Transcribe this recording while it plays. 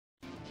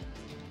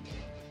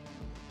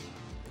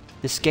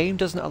This game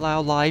doesn't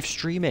allow live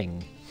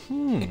streaming.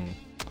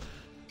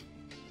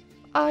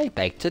 I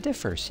beg to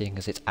differ, seeing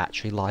as it's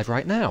actually live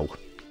right now.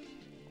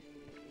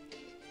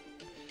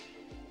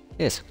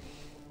 Yes.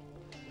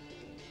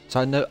 So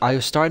I know I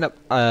was starting up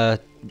a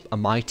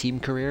My Team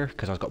career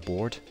because I got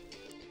bored.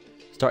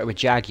 Started with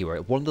Jaguar.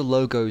 One of the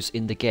logos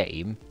in the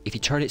game, if you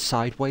turn it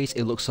sideways,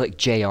 it looks like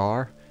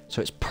JR,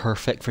 so it's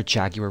perfect for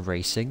Jaguar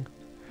racing.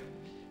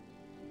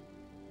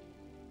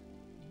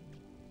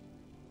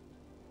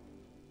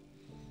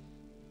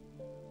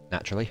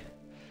 Naturally.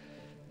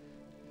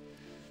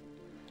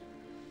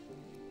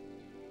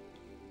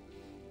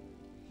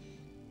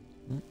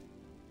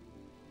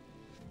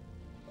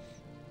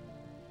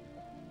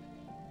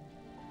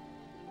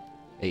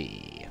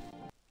 Hey.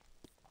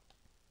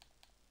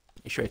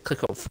 Make sure I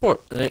click on 4,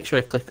 make sure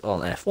I click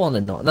on F1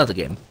 and not another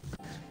game.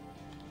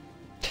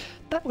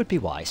 That would be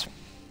wise.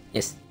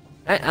 Yes.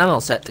 I'm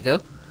all set to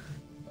go.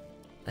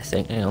 I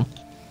think, hang on.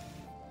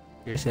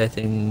 Your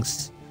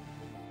settings.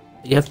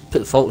 You have to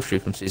put fault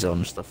frequencies on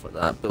and stuff like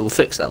that, but we'll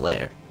fix that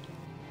later.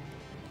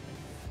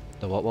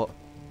 The what?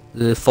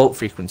 The fault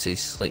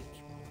frequencies, like,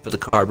 for the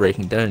car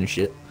breaking down and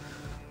shit.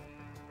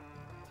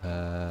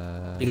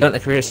 You got the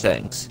career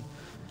settings.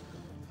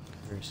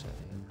 Career settings.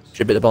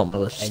 Should be at the bottom of the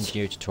list.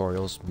 Engineer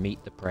tutorials,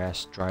 meet the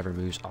press, driver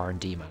moves,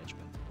 R&D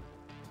management.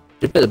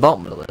 Should be at the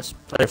bottom of the list.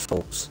 Player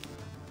faults.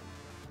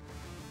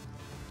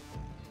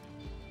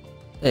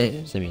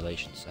 Hey,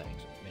 Simulation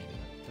settings,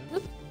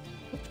 maybe.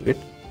 that's weird.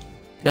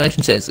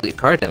 Simulation settings like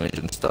car damage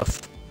and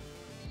stuff.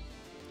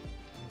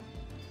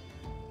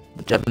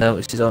 Which I've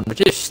noticed is on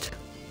reduced.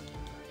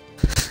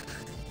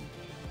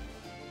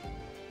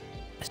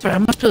 Sorry, I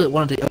must be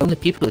one of the only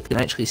people who can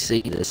actually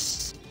see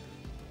this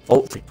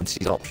fault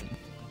frequencies option.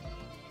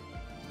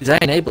 Because I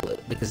enable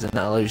it, because then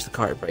that allows the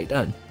car to break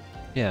down.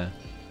 Yeah.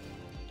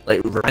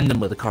 Like,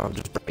 randomly the car will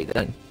just break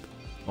down.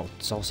 Well,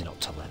 it's obviously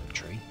not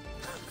telemetry.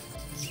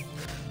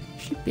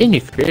 Should be in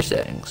your career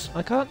settings.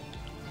 I can't.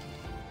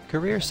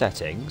 Career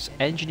settings,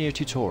 engineer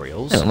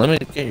tutorials, Hang on, let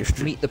me get your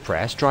stream. meet the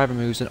press, driver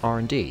moves, and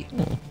R&D.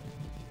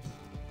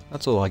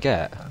 That's all I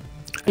get.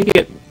 You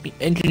get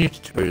engineer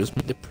tutorials,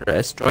 meet the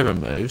press, driver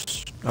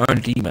moves,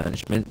 R&D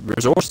management,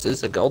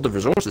 resources. I got all the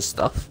resources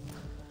stuff.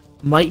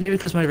 Might be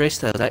because my race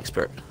style is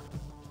expert.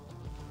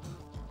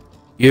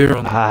 You're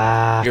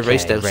on your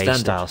race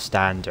style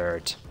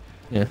standard.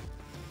 Yeah.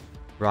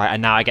 Right,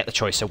 and now I get the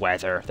choice of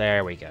weather.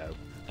 There we go.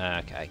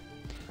 Okay.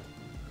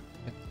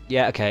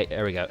 Yeah, okay,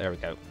 there we go, there we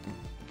go.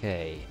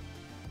 Okay.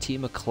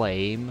 Team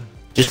Acclaim.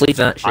 Just leave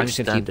that shit I'm just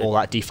going to keep standard. all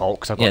that default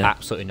because I've got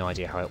absolutely no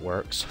idea how it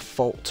works.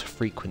 Fault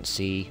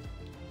frequency.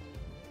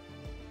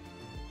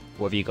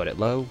 What have you got it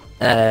low?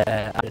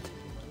 Added.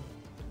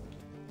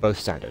 Both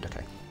standard,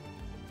 okay.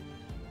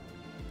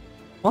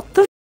 What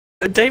the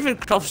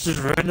David Croft's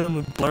just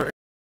randomly blurting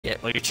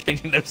it while you're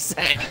changing those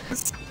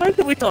settings. Why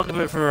did we talk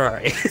about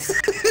Ferrari?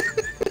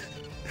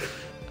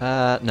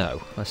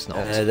 No, that's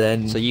not.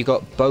 Then So you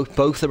got both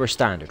of them are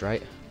standard,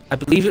 right? I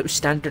believe it was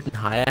standard and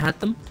high I had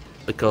them,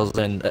 because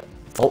then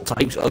fault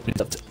types opens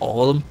up to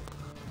all of them.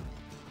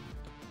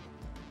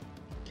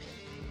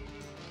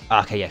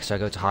 Okay, yeah, so I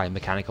go to high,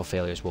 mechanical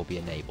failures will be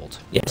enabled.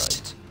 Yes.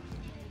 Right.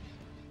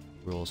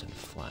 Rules and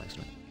flags.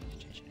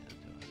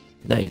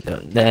 No, you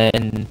don't.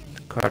 Then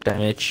car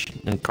damage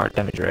and car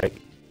damage reg,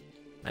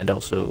 and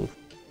also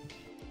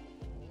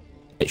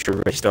make sure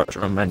race starts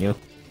on manual.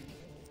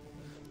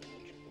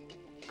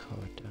 Car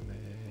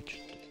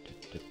damage.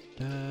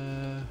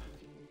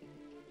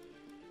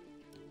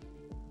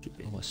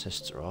 All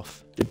assists are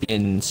off. Should be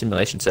in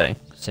simulation setting.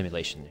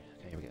 Simulation.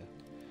 Okay, here we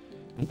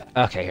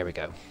go. Okay, here we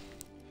go.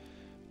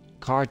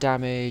 Car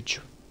damage,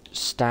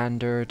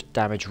 standard,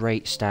 damage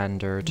rate,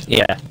 standard.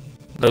 Yeah.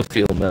 No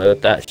fuel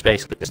mode, that's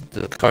basically just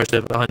the cars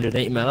do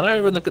 180 mile an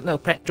hour when they've got no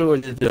petrol, or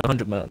they do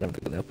 100 mile an hour when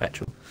they've got no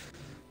petrol.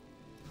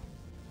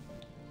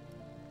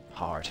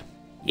 Hard.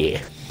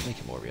 Yeah. Make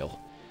it more real.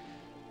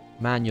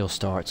 Manual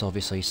starts,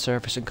 obviously.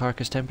 Surface and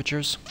carcass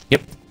temperatures.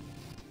 Yep.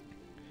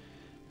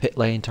 Pit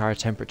lane tire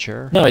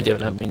temperature. No idea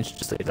what that means,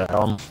 just leave that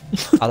on.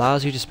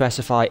 Allows you to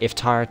specify if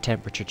tire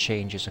temperature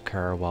changes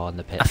occur while in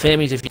the pit. I think it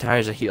means if your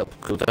tyres are heat up,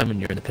 cool down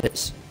when you're in the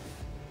pits.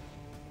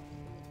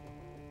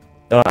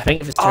 No, I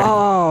think if it's turning...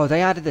 Oh,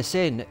 they added this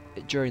in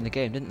during the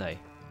game, didn't they?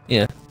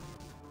 Yeah.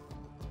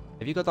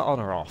 Have you got that on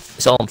or off?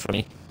 It's on for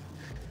me.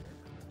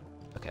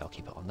 Okay, I'll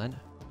keep it on then.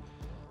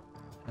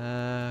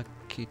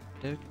 Okie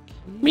dokie.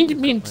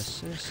 Mean.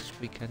 Assist,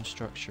 weekend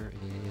structure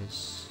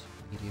is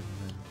medium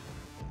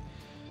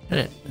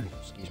Yeah. and...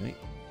 Excuse me.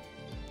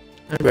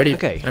 I'm ready.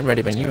 Okay. I'm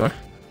ready when you are.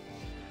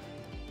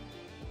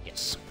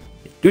 Yes.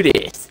 Do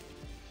this.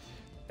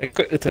 I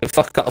quickly to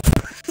fuck up.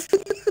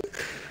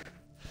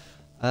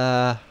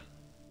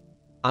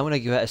 I'm gonna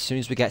go as soon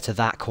as we get to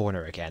that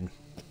corner again.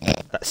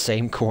 That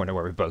same corner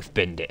where we both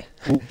binned it.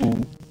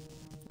 Ooh.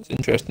 It's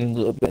interesting, a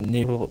little bit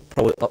new,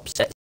 probably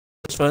upset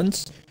those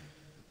fans.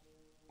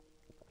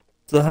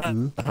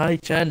 The high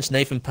chance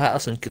Nathan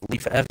Patterson could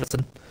leave for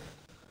Everton.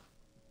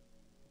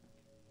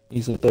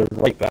 He's at the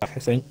right back, I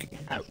think.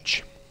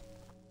 Ouch.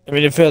 I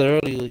mean, fairly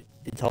early,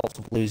 in talks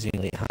of losing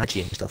like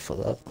Haji and stuff like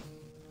that.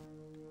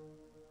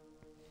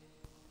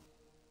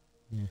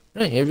 Yeah.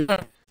 Right, here we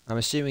are. I'm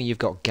assuming you've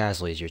got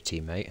Gasly as your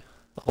teammate.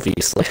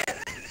 Obviously.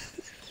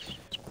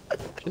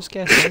 Just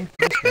guessing.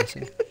 Just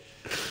guessing.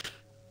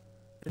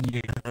 And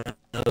you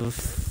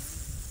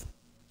have...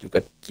 You've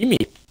got Jimmy.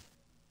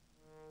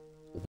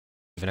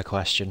 Even a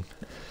question.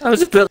 I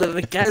was about to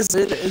have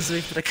Gasly, that is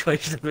even a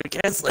question about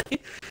Gasly.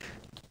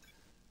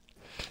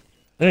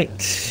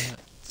 Right.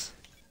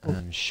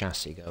 And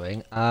chassis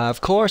going.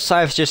 Of course,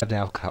 I've just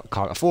now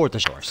can't afford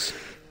the horse.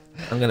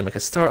 I'm gonna make a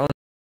start on.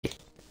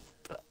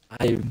 But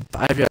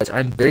I realize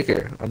I'm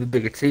bigger. I'm a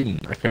bigger team.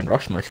 I can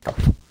rush my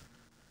stuff.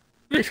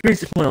 Which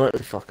means it's more likely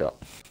to fuck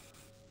up.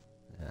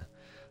 Yeah.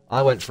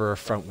 I went for a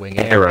front wing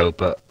aero,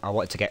 but I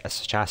wanted to get a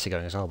chassis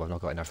going as well, but I've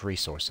not got enough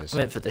resources. I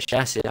went for the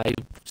chassis. I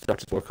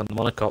started to work on the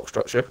monocoque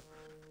structure.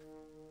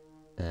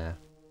 Yeah.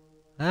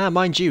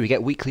 Mind you, we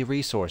get weekly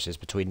resources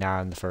between now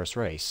and the first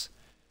race.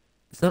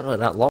 It's not really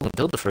that long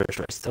until the first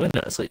race, though, isn't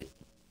it? It's like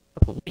a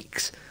couple of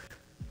weeks.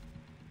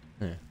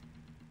 Yeah.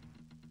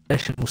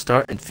 Session will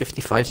start in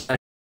 55 seconds,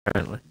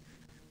 apparently.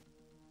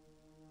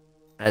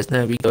 As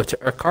now we go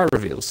to our car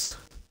reveals.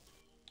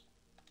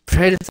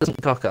 Provided it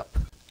doesn't cock up.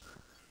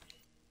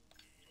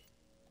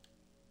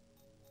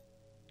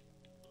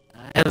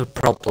 I have a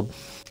problem.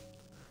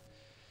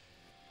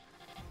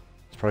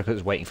 It's probably because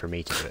it's waiting for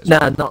me to do it.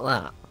 Nah, not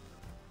that.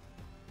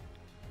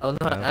 Oh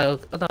no, no,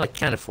 I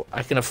can't afford.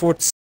 I can't afford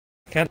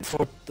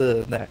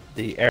the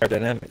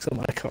aerodynamics of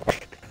my car.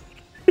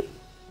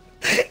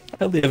 I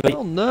only have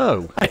Oh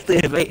no! I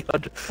only have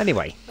 800.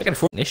 Anyway. I can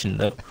afford an engine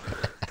though.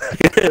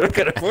 I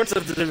can afford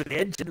something to do with the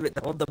engine with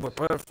the Honda more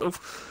powerful.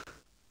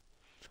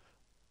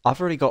 I've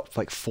already got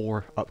like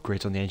 4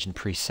 upgrades on the engine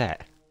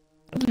preset.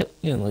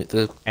 You know, like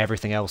the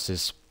Everything else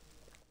is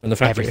in the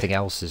factory. everything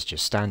else is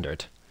just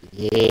standard.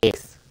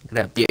 Yes, look at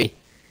that beauty.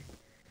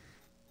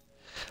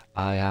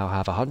 I now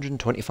have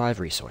 125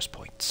 resource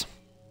points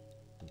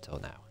until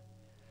now.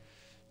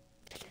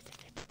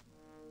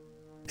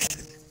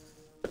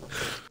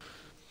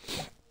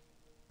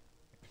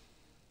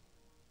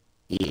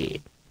 Yeah.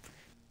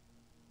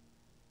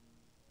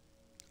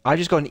 I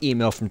just got an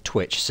email from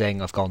Twitch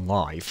saying I've gone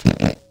live.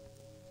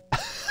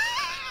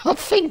 I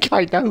think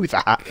I know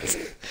that. I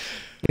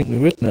think we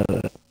would know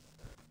that.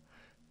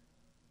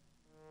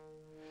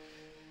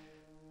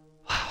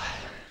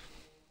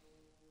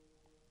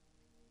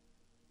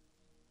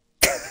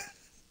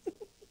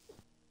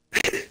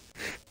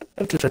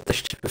 I've just read this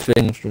stupid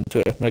thing from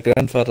Twitter. My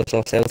grandfather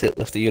saw Celtic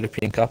lift the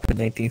European Cup in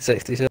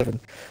 1967.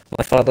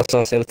 My father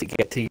saw Celtic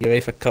get to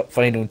UEFA Cup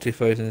final in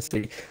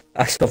 2003.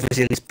 I saw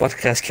Vizely's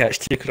podcast catch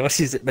 2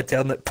 crosses at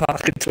Maternit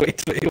Park in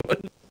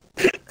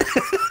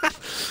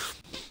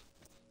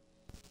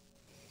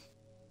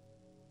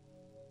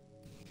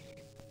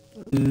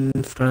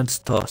 2021. France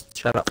tossed.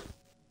 Shut up.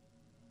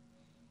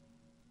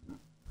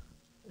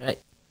 Right.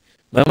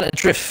 Moment of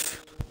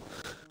truth.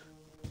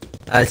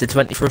 As the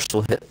 21st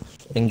will hit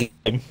in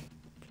game.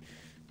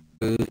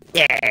 Ooh,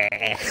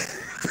 yeah! So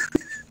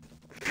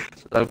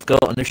I've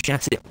got a new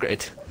chassis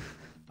upgrade. So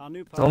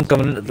I'm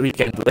coming into the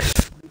weekend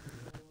with.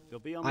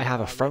 I have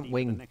a front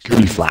wing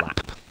goon flap.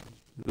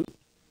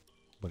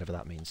 Whatever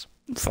that means.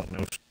 Fuck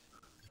knows.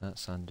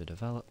 That's under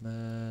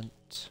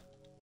development.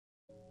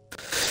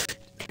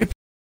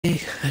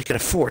 I can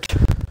afford.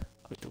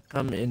 Which will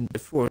come in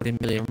before the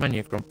Emilia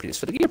Romagna Grand Prix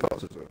for the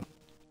gearbox as well.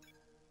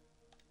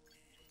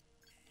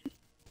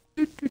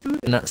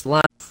 And that's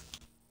live.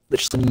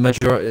 Literally the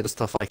majority of the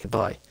stuff I can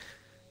buy.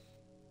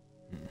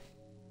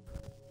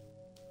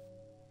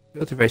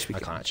 Go to race I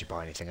weekend. can't actually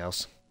buy anything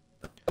else.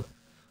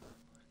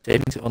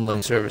 Savings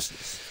online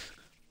services.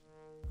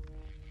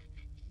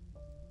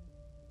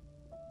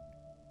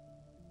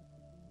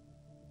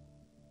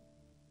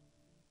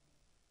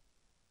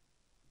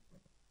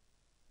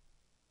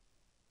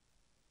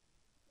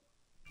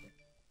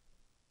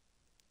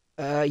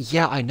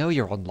 Yeah, I know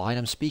you're online.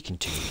 I'm speaking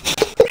to you.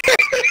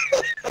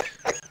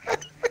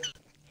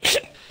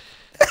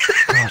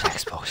 God,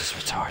 Xbox is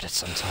retarded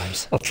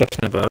sometimes. I'll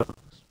trust me about it.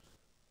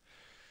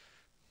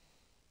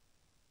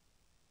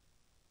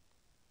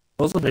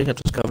 What was the thing I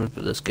discovered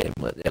for this game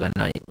like the other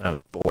night when I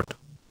was bored?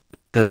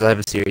 Because I have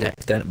a Series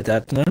X down at my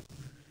dad's now.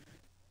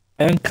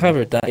 I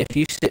uncovered that if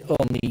you sit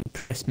on the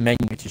press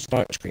menu to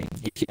start screen,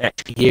 you can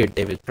actually hear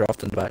David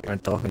Croft in the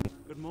background talking.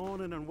 Good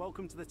morning and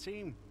welcome to the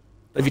team.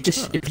 If you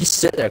just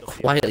sit there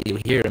quietly,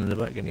 you'll hear him in the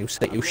background.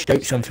 He'll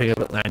shout something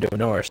about Lando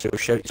Norris, or he'll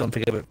shout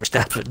something about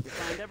Verstappen,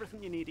 Find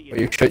everything you need at your or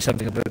he'll shout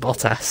something about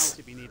Bottas. house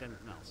if you need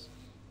anything else.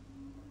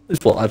 Is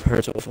what I've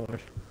heard so far.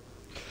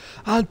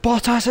 And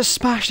Bottas has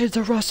smashed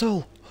into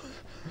Russell!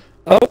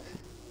 Oh!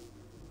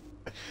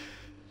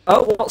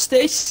 Oh, what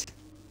stage?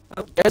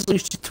 Oh, guys,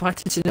 lose to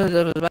twatted to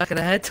the back of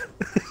the head.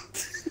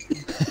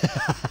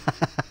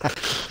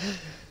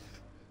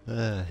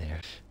 There.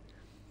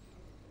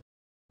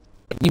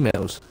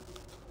 Emails.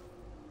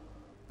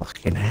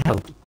 Fucking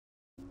hell.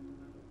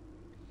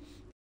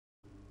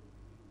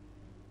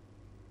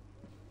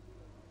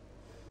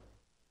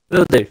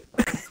 Will do.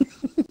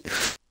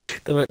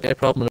 There might be a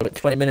problem in about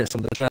 20 minutes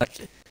on the track.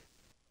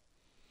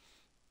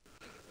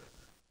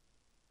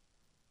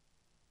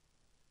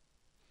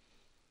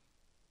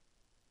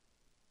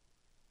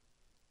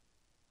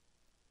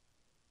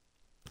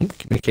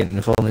 Communicating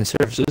the following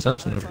services,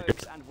 that's Hello, never good.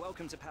 folks, and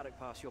welcome to Paddock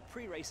Pass, your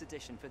pre-race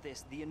edition for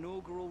this, the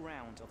inaugural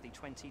round of the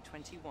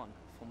 2021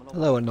 Formula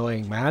Hello, 1.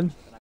 annoying man.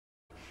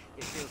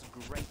 It feels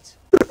great,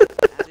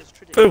 as is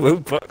tradition.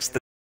 Boom, Buxton.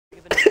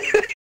 Given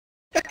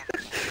back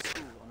to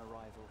school on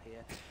arrival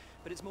here,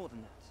 but it's more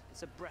than that.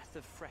 It's a breath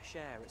of fresh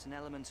air. It's an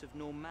element of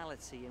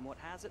normality in what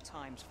has at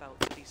times felt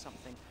to be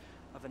something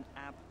of an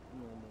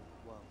abnormal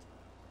world.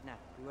 Now,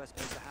 we were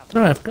supposed to have.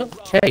 No, I've got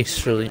the case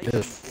for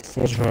the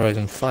Forza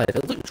Horizon 5.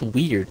 It looks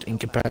weird in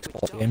comparison to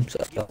all the games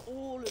that I've got.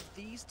 All of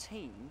these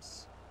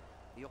teams,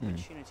 the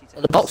opportunity to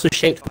The box is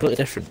shaped completely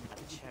different.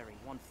 Cherry,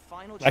 one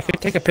final I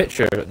could take a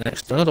picture of it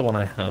next to another one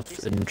I have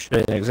and show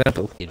you an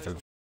example.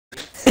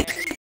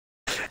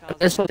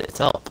 Let's look at the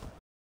top.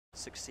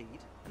 Succeed,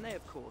 and they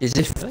of course Is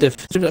if the...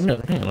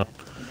 hang on.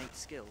 innate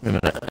skills. Wait a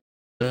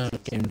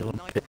minute. Game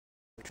don't fit.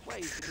 Which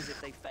ways, because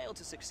if they fail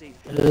to succeed,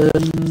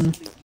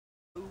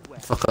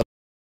 Fuck up.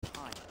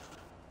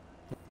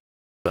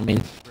 I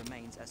mean...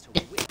 remains as to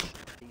which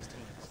of these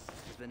teams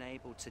has been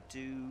able to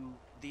do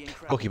the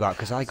incredible. Talking about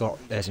because I got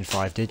theirs in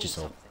 5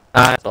 digital.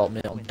 I got me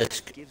on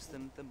disc. Gives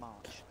them the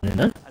march. You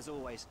know? As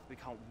always, we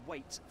can't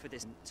wait for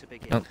this to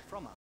begin Nope.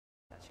 from us.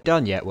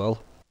 Done yet,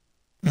 Will?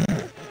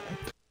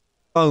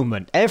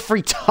 Moment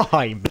every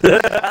time.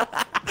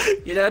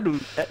 You know,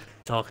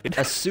 talking.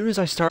 As soon as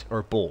I start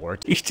or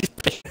bored, He's just...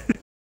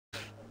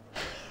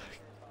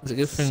 It's a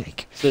good thing.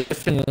 Sick. It's a good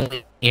thing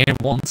I hear him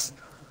once.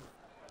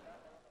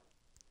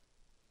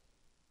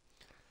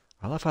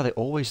 I love how they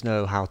always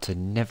know how to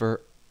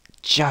never,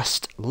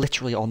 just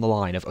literally on the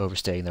line of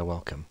overstaying their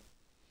welcome.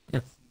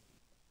 Yeah.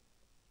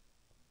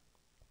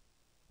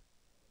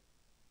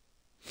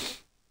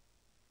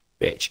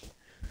 Bitch.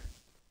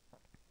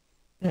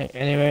 Right,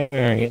 anyway,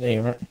 there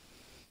you are.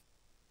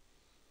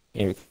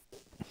 Here we go.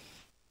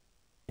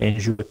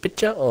 And you a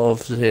picture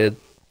of the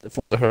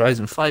Forza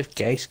Horizon 5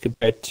 case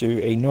compared to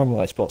a normal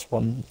Xbox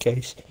One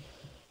case.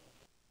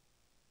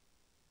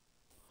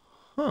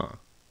 Huh.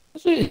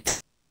 That's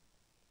it.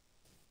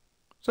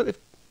 It's like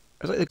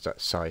the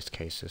exact sized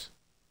cases.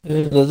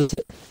 They're the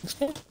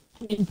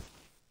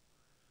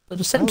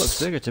That same. looks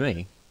bigger to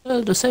me.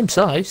 The same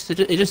size.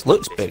 It just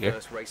looks bigger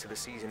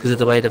because of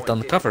the way they've done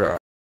the cover art.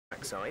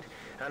 Backside,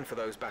 and for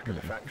those back at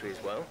the factory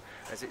as well,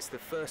 as it's the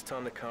first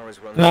time the car has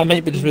run. No,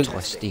 maybe this was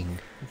Interesting.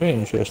 very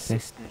interesting.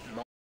 Consistent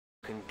mark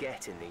you can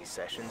get in these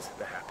sessions,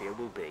 the happier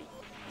we'll be.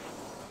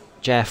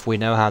 Jeff, we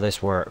know how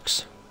this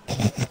works.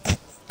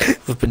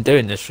 We've been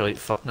doing this for like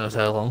fuck knows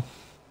how long.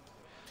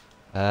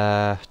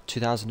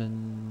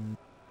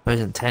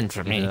 2010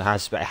 for me. It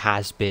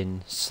has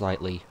been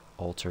slightly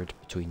altered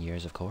between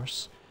years, of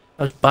course.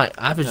 I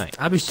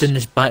was doing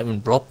this back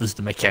when Rob was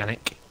the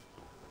mechanic.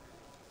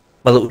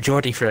 My little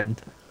Geordie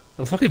friend.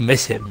 I fucking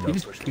miss him.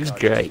 He was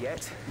great. I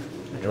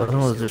don't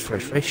know this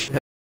first race.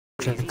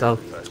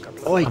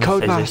 Oi,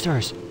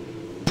 Codemasters!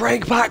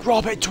 Bring back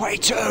Robin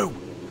 22!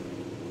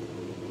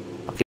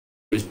 It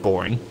was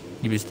boring.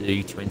 He was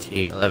the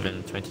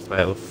 2011,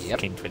 2012, Yep.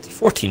 King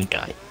 2014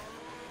 guy.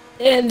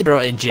 And they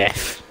brought in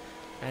Jeff.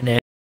 And then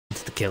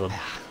to kill him.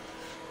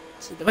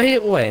 So the way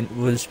it went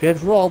was we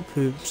had Rob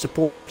who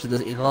supported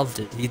it, he loved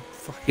it.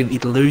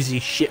 He'd lose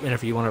his shit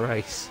whenever you want to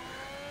race.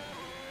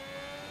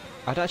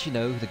 I don't actually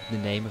know the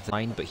name of the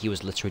line, but he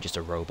was literally just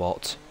a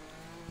robot.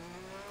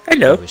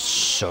 Hello. He was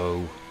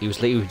so... you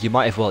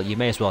may as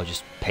well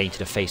just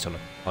painted a face on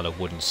a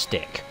wooden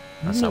stick.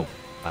 That's how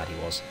bad he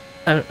was.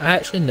 I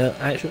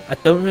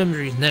don't remember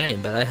his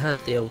name, but I had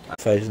the old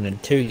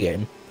 2002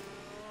 game.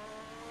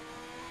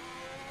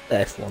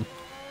 F1.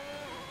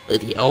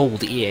 The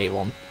old EA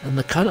one. And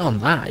the cut on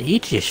that, he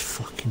just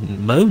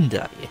fucking moaned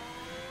at you.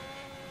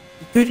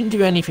 You couldn't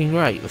do anything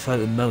right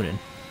without him moaning.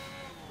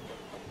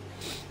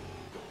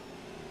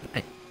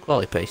 Hey,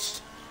 quality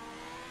paste.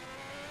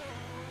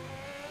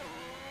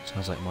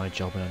 Sounds like my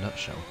job in a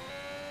nutshell.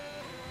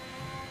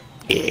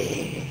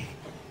 Yeah.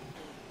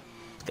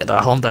 Let's get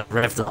that Honda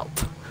revved up.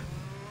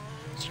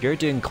 So you're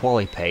doing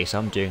quali pace,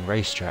 I'm doing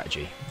race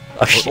strategy.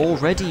 Oh, shit. We're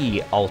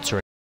already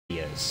altering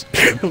ideas.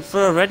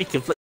 We're already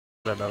conflicted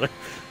with one another.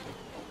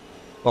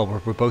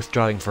 Well, we're both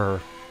driving for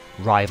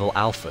rival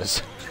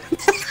alphas.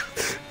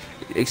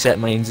 Except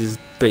mine's is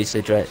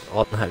basically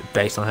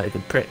based on how you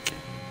can prick.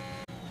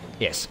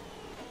 Yes.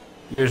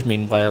 Yours,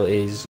 meanwhile,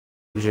 is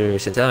your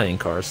Italian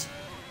cars.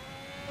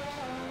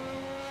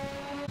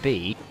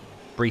 B,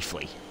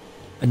 briefly.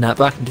 And that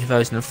back in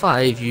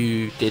 2005,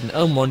 you didn't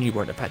own one, you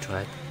weren't a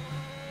petrolhead.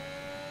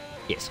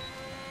 Yes.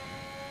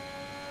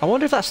 I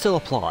wonder if that still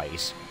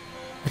applies.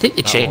 I think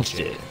they That changed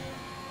logic. it.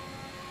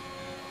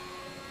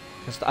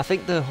 'Cause I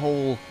think the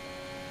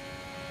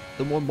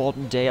more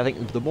modern day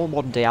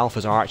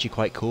alphas are actually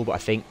quite cool, but I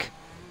think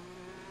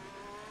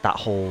that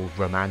whole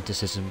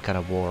romanticism kind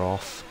of wore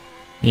off.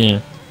 Yeah.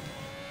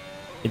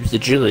 It was the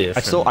Julia.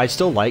 I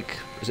still like.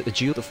 Is it the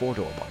Geo, the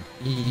 4-door one?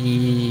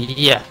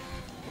 Yeah.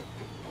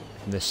 I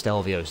And the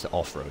Stelvio's the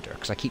off-roader,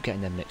 because I keep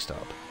getting them mixed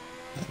up.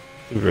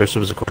 Rosa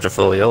was a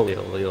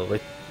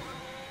quadrifoglio.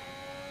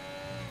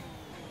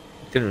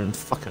 Couldn't even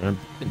fucking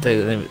tell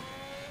you the name of it.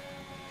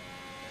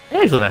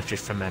 I don't actually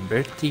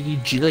remember the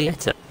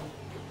Giulietta.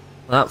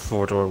 That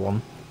 4-door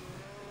one.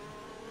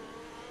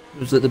 It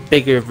was like the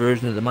bigger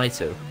version of the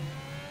Mito.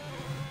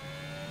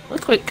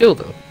 That's quite cool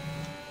though.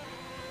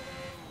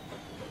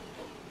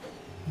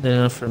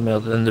 Then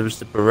then there was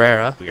the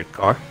Barrera, weird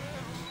car.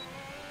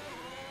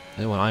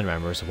 The only one I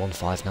remember is the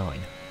 159.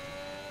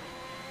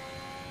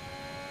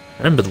 I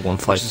remember the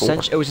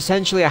 154. It was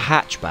essentially a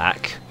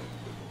hatchback.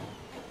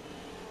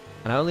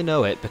 And I only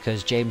know it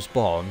because James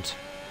Bond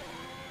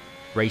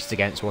raced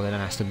against one in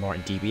an Aston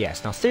Martin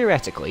DBS. Now,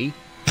 theoretically,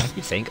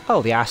 you'd think,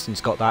 oh, the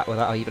Aston's got that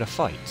without even a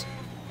fight.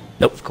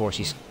 Nope. Of course,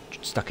 he's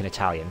stuck in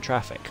Italian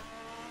traffic.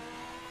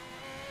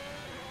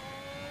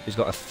 He's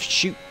got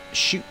to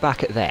shoot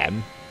back at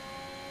them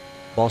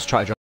whilst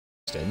trying to drive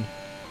Aston,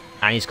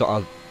 and he's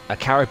got a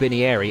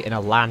Carabinieri in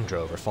a Land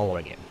Rover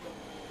following him.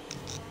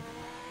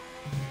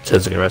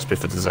 Sounds like a recipe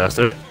for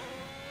disaster.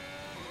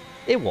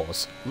 It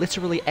was.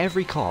 Literally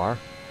every car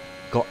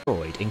got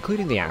destroyed,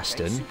 including the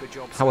Aston.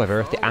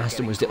 However, the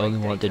Aston was the only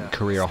one that didn't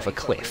career off a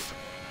cliff.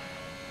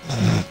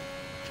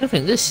 I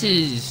think this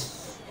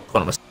is...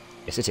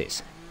 Yes, it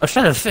is. I was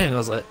trying to think, I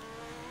was like...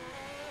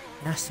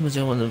 Aston was the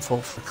only one that didn't fall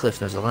off the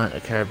cliff, and there's a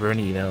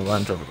Carabini,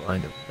 Land Rover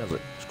behind him. I was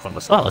like, it's quite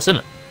a isn't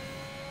it?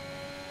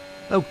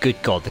 Oh,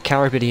 good God, the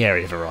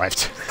Carabinieri have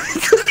arrived.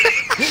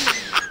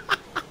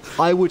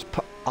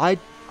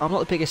 I'm not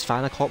the biggest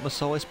fan of Clot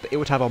Masolis, but it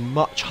would have a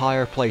much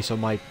higher place on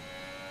my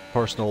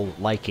personal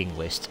liking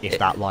list if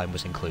that line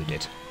was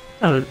included.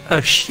 Oh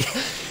shit.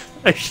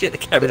 Oh shit, the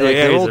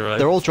Carabinieri arrived.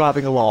 They're all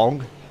driving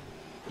along.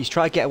 He's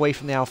trying to get away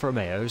from the Alfa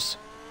Romeos.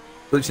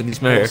 Looks in his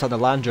All of mirror. a sudden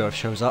the Land Rover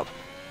shows up.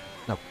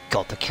 Oh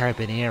God, the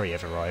Carabinieri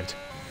have arrived.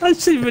 I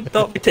seem to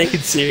not be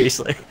taken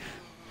seriously.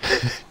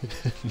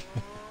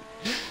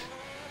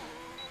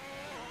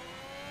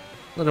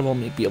 Another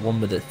one maybe a one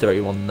with a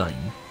 31.9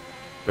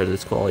 for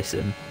this quality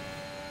sim.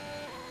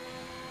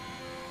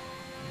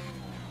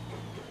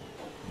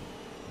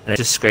 And I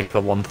just scrape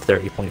a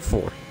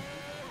 130.4.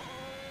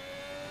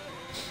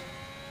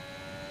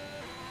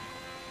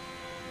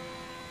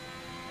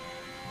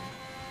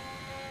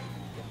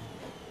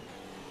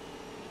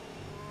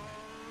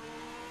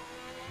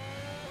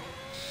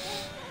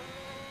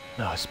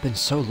 No, it's been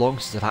so long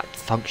since I've had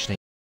functioning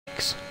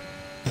brakes.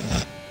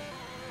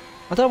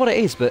 I don't know what it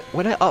is, but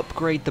when I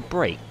upgrade the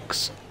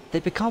brakes, they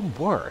become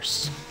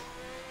worse.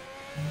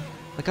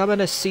 Like, I'm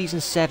in a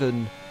Season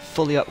 7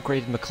 fully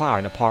upgraded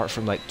McLaren, apart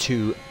from like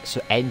 2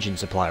 engine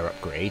supplier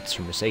upgrades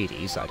from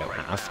Mercedes that I don't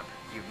have.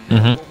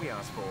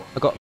 I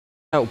got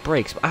out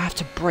brakes, but I have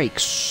to brake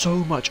so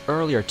much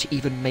earlier to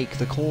even make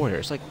the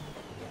corners. Like,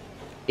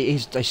 it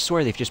is. I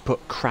swear they've just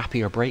put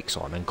crappier brakes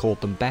on and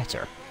called them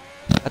better.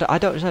 I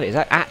don't understand it. Is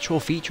that actual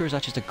feature or is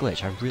that just a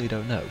glitch? I really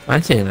don't know. I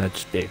think that'd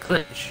just be a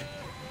glitch.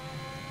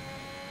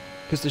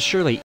 Because there's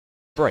surely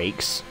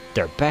brakes,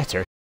 they're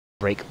better,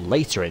 brake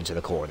later into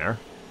the corner,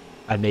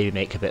 and maybe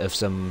make a bit of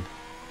some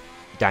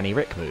Danny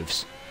Rick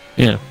moves.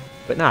 Yeah.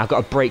 But now I've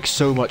got to brake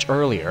so much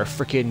earlier,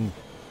 freaking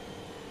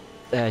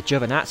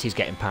Giovinazzi's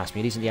getting past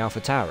me and he's in the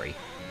AlphaTauri.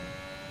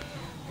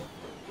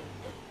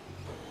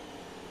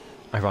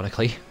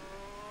 Ironically.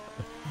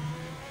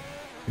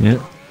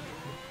 Yeah.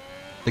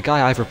 The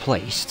guy I've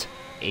replaced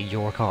in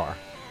your car.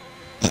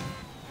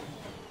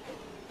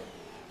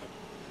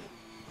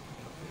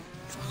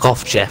 Fuck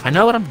off, Jeff. I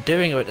know what I'm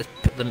doing about this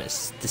pit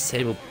limits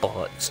disabled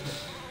bollocks.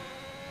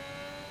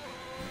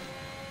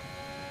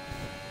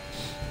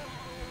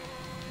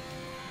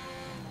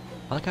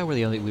 I like how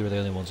we were the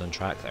only ones on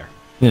track there.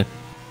 Yeah.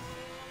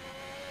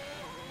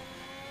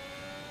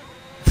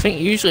 I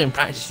think usually in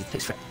practice it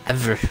takes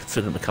forever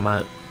for them to come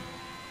out.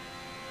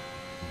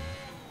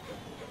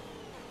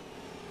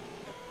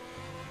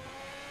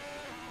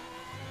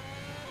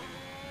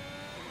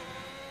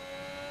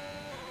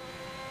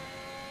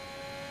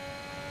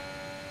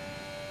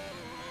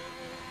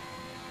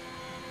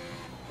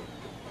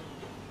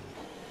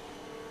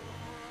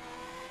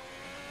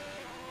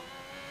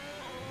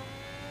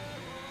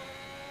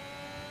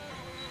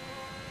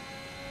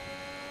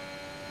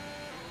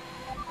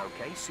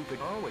 Okay, super.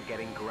 Oh, we're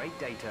getting great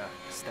data.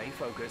 Stay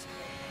focused.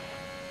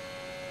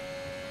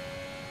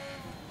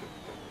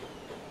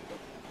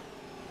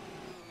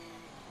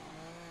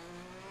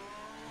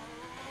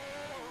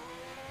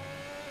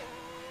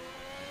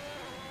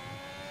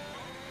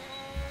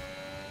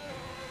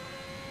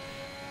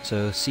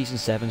 So, Season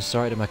 7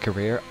 started my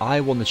career.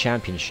 I won the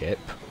championship.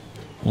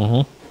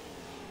 Mm-hmm.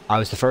 I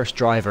was the first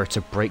driver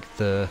to break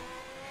the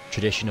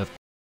tradition of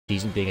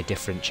season being a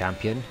different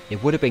champion.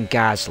 It would have been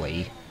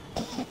Gasly,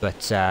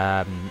 but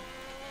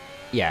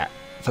yeah,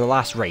 for the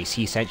last race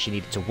he essentially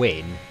needed to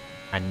win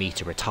and me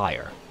to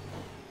retire.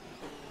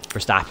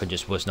 Verstappen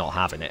just was not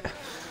having it.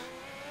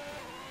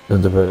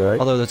 Sounds about right.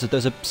 Although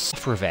there's a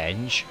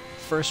self-revenge.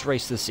 First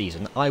race of the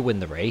season, I win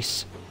the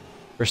race.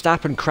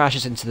 Verstappen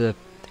crashes into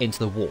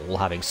the wall,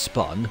 having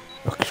spun.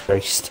 Oh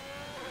Christ.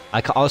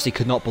 honestly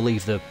could not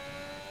believe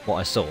what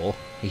I saw.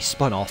 He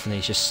spun off and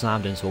then he just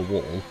slammed into a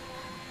wall.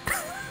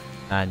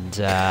 And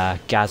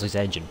Gasly's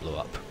engine blew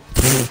up.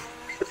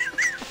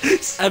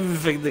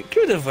 Everything that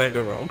could have went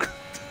wrong.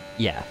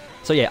 Yeah.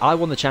 So yeah, I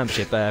won the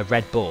championship.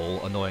 Red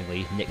Bull,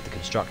 annoyingly, nicked the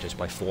constructors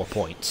by 4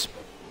 points.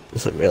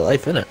 It's like real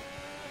life, isn't it?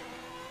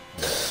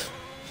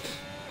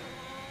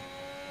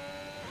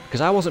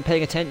 Because I wasn't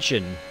paying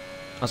attention.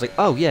 I was like,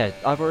 oh yeah,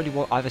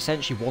 I've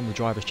essentially won the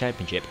Drivers'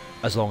 Championship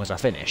as long as I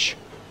finish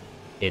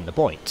in the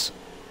points.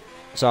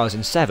 So I was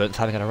in 7th,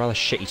 having had a rather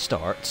shitty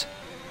start.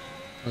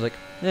 I was like,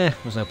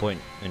 there's no point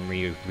in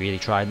really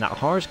trying that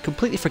hard,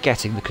 completely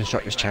forgetting the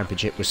Constructors'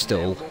 Championship was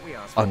still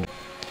under. So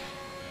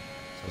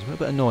I was a little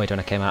bit annoyed when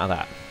I came out of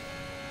that.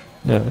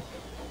 No.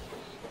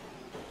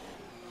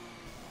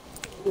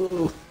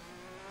 Ooh.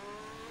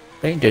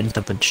 I ain't doing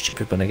something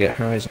stupid when I get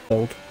Horizon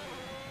Gold.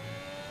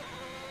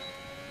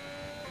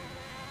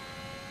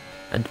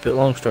 And to put a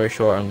long story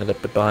short, I'm going to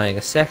be buying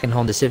a second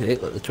Honda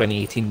Civic, like the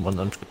 2018 one.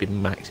 I'm just going to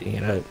be maxing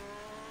it out,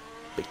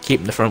 but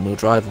keeping the front wheel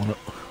drive on it.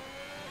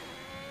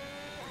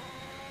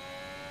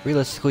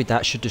 Realistically,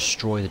 that should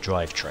destroy the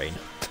drivetrain.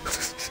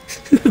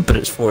 But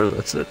it's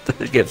four-less, so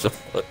it gives a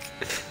fuck.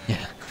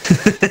 Yeah.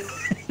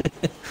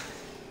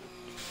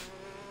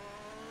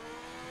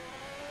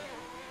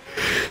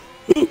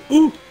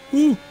 Ooh!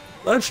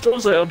 Lance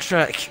Stroll's out on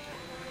track.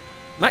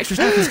 Max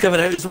Verstappen's coming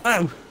out as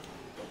well.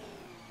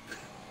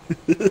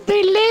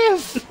 They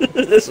live!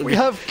 We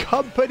have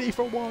company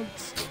for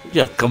once!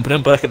 Yeah, company,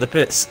 I'm back at the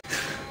pits.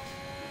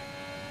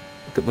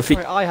 Look at my feet.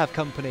 Right, I have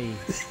company,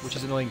 which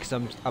is annoying because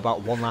I'm about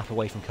 1 lap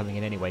away from coming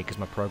in anyway because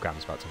my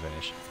program's about to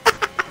finish.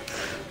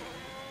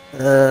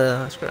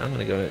 That's great. I'm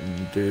gonna go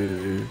and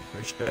do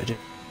race strategy.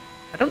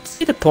 I don't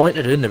see the point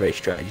of doing the race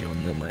strategy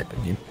on them, in my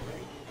opinion.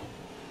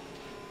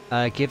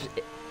 It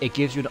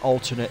gives you an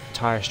alternate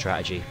tyre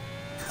strategy.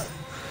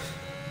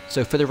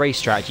 So for the race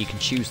strategy, you can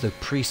choose the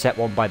preset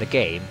one by the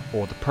game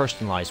or the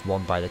personalised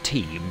one by the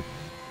team.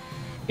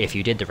 If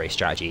you did the race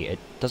strategy, it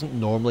doesn't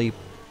normally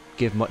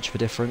give much of a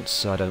difference,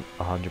 so I don't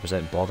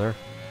 100% bother.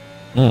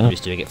 I'm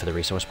just doing it for the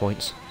resource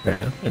points. Yeah,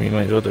 I mean, you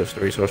might as well do it for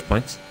the resource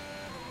points.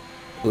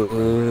 Well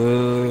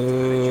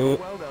done.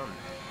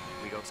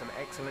 We got some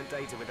excellent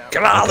data without.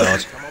 Come on! Oh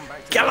god.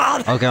 Come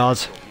on! Oh god.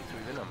 Talk you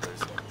through the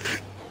numbers.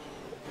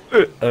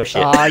 Oh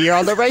shit. Ah, you're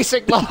on the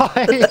racing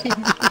line!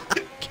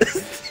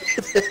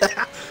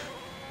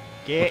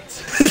 Get!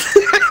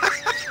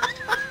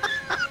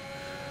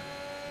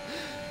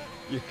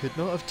 You could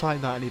not have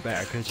timed that any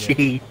better, could you?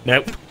 Gee,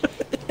 nope.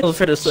 Well, in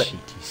fairness,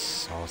 Cheaty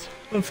sod.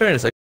 in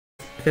fairness, I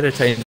could have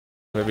taken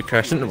maybe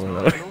crash into one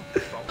another.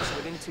 Box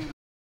within 2.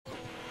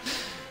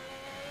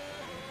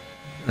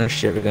 Oh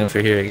shit, we're going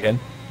through here again.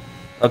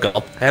 Oh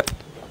god, help.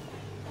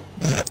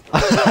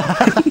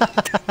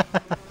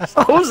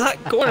 What was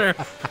that corner?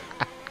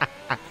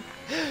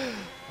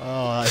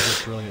 Oh, that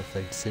is a brilliant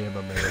thing to see in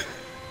my mirror.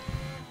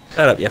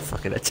 Shut up, you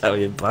fucking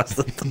Italian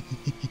bastard.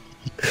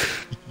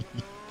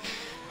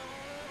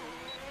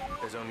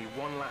 There's only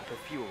 1 lap of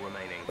fuel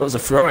remaining. That was a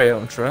Ferrari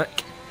on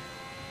track.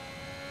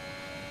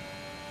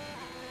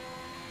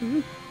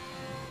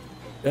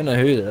 Don't know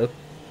who though.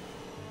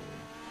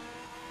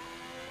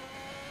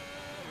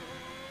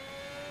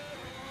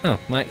 Oh,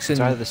 Max It's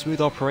and... either the smooth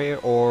operator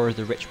or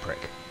the rich prick.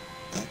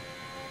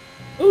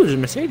 Oh, there's a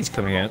Mercedes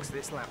coming out. Box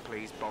this lap,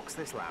 please. Box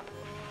this lap.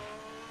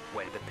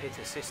 When the pit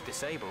assist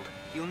disabled,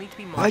 you'll need to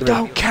be I mindful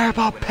don't of your care speed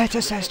about when pit accelerating.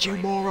 assist, you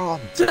moron!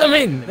 Do you know what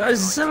I mean? That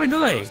is so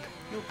annoying.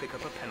 You'll pick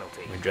up a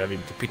penalty. When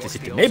driving to Peter Watch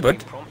City the neighborhood,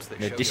 on-screen prompts that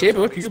no show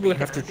disabled, your you will speed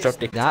have to and drop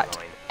the... distance That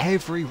line.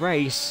 every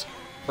race,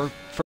 or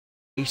for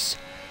race,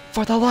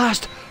 for the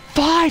last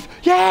 5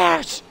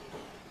 years!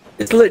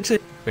 It's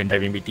literally... When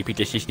driving with the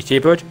Peter City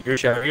neighborhood, you're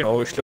showering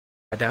always slow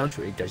down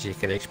so it does your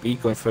correct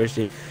speed going through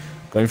the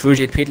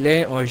pit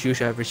lane, or you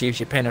shall receive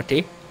your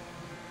penalty.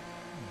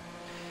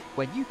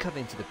 When you come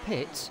into the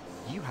pits,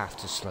 you have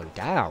to slow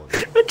down.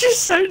 It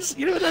just sounds...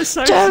 You know what that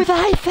sounds... Do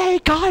they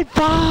think I'm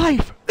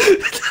 5?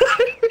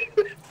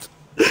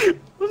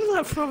 What was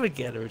that from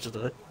again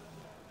originally?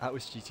 That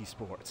was GT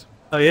Sport.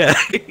 Oh yeah,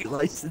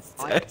 license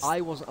test.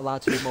 I wasn't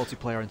allowed to do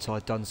multiplayer until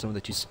I'd done some of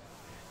the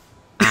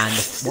and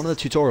one of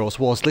the tutorials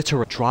was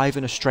literally drive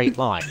in a straight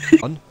line.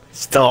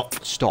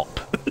 Stop. Stop.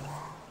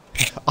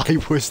 I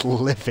was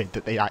livid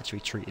that they actually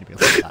treated me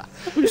like that.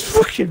 I was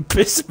fucking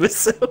pissed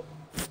myself.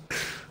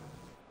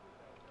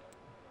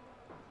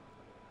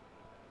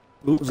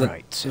 Oops,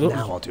 Right, oops.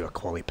 now I'll do a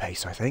quali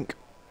pace, I think.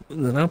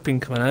 There's an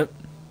Alpine coming out.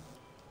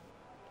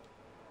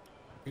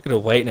 You're gonna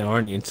wait now,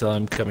 aren't you, until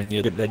I'm coming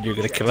here, then you're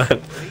gonna come out.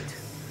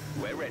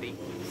 We're ready.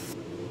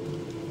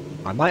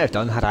 I might have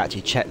done had I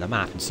actually checked the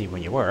map and seen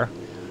when you were.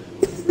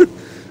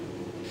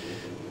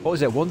 What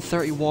was it,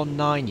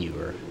 131.9 you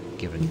were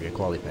given for your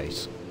quali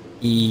pace?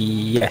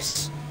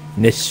 Yes.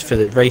 And this, for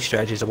the race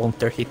strategy, is a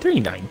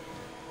 133.9.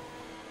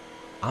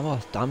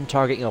 I'm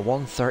targeting a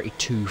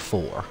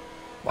 132.4.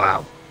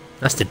 Wow.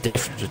 That's the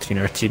difference between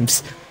our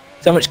teams.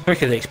 So much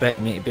quicker they expect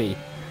me to be.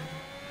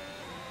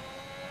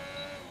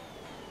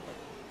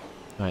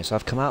 Right, so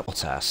I've come out with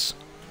tests.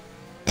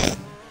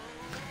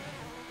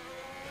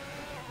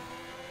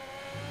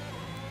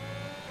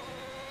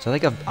 So I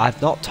think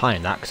I've not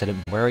timed that because I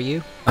didn't. Where are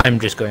you?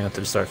 I'm just going on to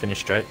the start-finish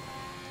straight.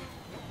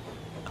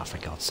 Oh, for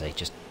God's sake,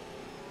 just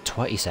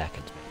 20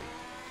 seconds.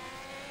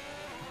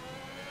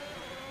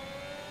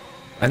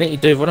 I need to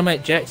do one of my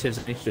objectives.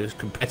 I need to do is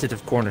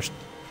competitive corner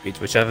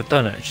speeds, which I haven't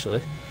done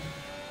actually.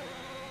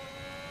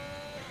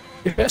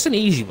 That's an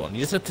easy one.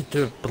 You just have to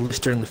do a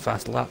blisteringly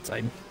fast lap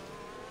time.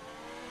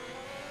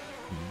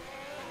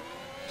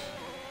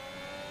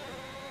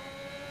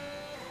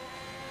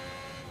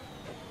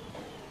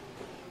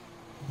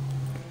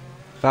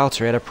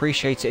 Valtteri, I'd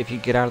appreciate it if you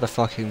get out of the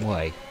fucking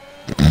way.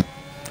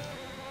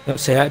 Don't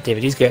say that,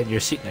 David. He's getting your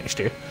seat next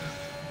year.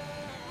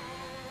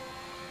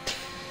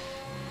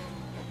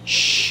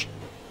 Shh.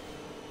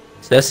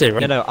 So that's it,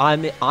 right? No,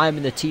 I'm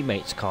in the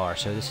teammate's car,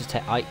 so this is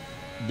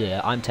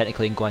I'm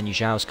technically in Guan Yu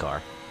Zhao's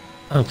car.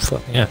 Oh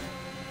fuck yeah!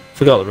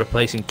 Forgot that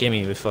replacing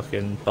Gimme with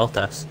fucking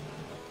Bottas.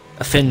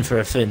 A Finn for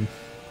a Finn.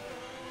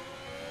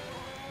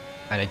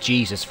 And a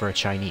Jesus for a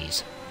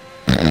Chinese.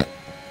 But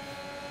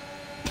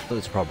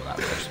there's a problem with that,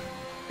 of course.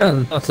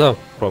 Yeah, that's no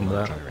problem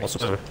with Try that racist.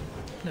 whatsoever.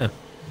 Yeah.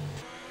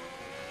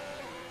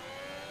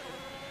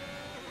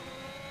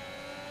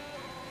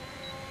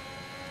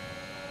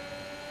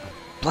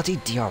 Bloody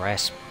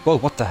DRS. Whoa,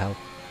 what the hell?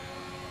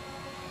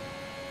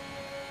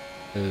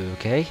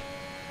 Okay.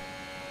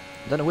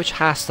 I don't know which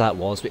Haas that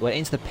was, but it went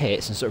into the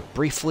pits and sort of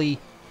briefly,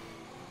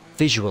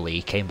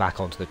 visually came back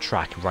onto the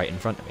track right in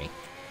front of me.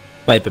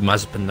 Might be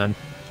Mazepin then.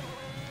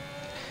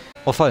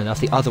 Well, fun enough,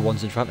 the other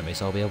one's in front of me,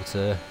 so I'll be able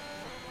to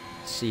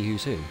see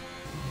who's who.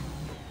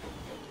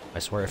 I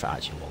swear if it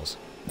actually was.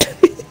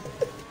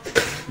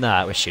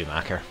 Nah, it was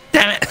Schumacher.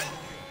 Damn it!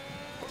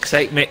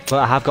 Sake, Mick. But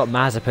I have got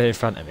Mazepin in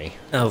front of me,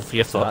 Oh,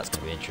 your so that's thoughts.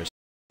 going to be interesting.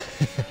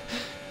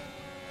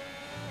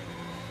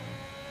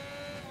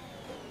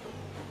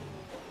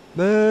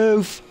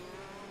 Move!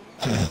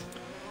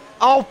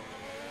 Oh!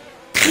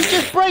 You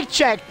just brake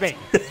checked me!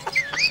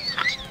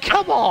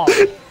 Come on!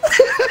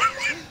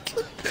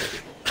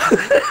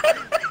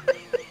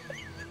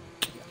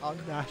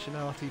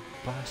 Unnationality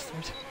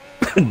bastard.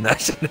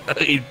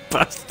 Nationality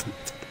bastard.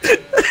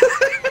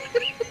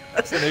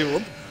 That's a new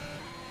one.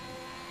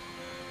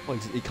 Well,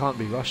 he can't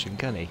be Russian,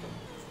 can he?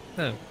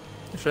 No.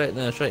 That's right,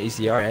 no, that's right, he's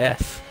the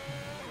RAF.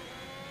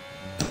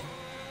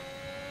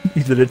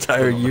 He's an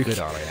entire Well, a UK. good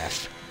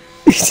RAF.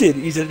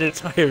 He's an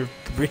entire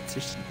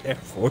British Air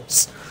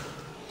Force.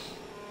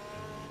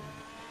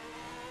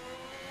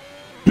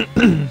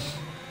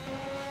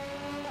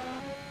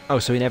 Oh,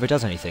 so he never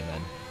does anything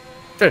then?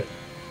 Sure.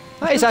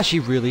 That is actually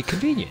really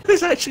convenient.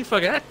 It's actually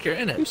fucking accurate,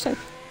 isn't Who it? said?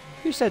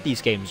 Who said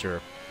these games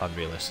are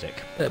unrealistic?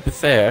 To be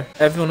fair,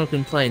 everyone will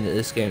complain that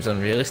this game's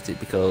unrealistic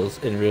because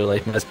in real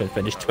life Mazepin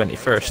finished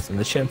 21st in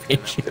the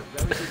championship.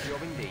 Very good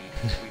job indeed.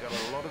 We got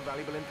a lot of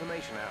valuable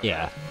information out of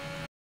Yeah.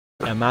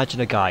 Imagine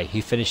a guy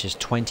who finishes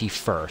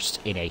 21st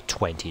in a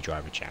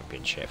 20-driver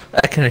championship.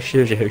 That kind of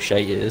shows you how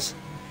shite it is.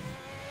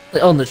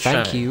 Like, on the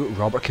Thank track, you,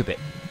 Robert Kubic.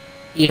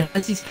 he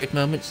has these good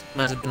moments,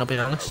 Mazepin, I'll be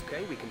honest.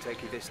 Okay, we can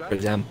take you this For lap.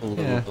 example,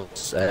 Yeah. there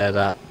was,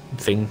 that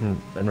thing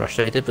in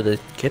Russia he did with the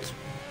kid.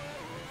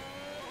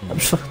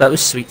 That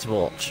was sweet to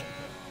watch.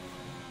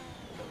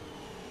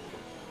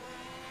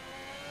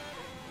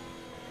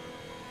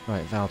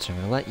 Right, Valtteri, I'm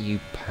going to let you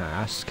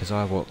pass because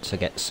I want to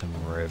get some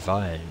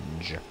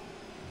revenge.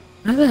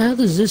 How the hell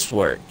does this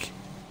work?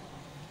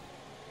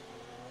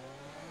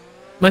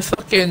 My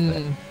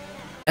fucking...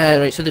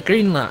 right, so the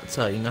green lap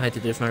time I had to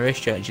do for my race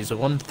strategy is a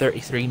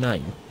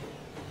 1:33.9.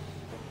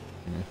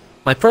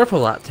 My purple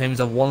lap time is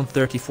a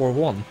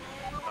 1:34.1.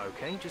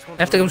 Okay, just want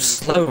I have to go remind you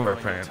slower,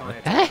 to find apparently.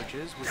 tire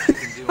temperatures, which you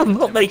can do I'm on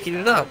not making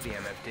it up.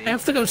 VMFD. I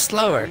have to go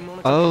slower. We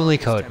monitor Only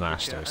surface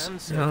Codemasters. temperature and Yeah.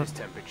 surface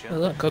temperature, Well,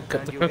 look, and you'll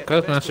get the best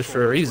Codemasters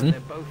for a performance reason. when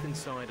they're both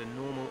inside a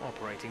normal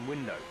operating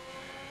window.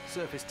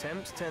 Surface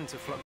temps tend to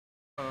fluctuate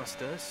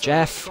faster, so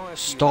Jeff, try a few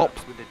stop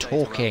laps with the data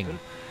talking. open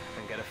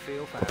and get a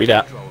feel for how Copy to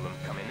that. control them.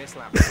 Come in this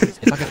lap, please.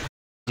 If I could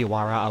you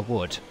wire out of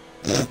wood.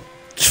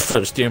 Just for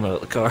the steering wheel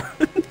of the car.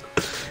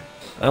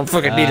 I don't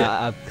fucking need it.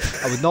 I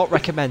would not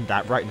recommend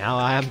that right now.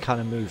 I am kind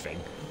of moving.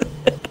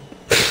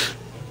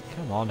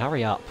 Come on,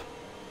 hurry up.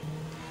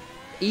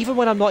 Even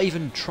when I'm not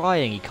even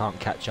trying, he can't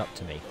catch up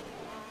to me.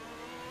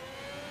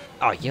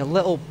 Oh, you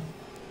little...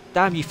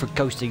 Damn you for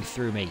ghosting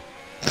through me.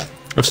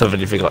 Or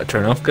something if you got to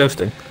turn off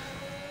ghosting.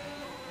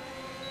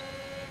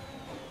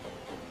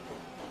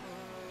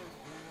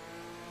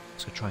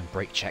 Let's go try and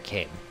brake check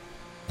him.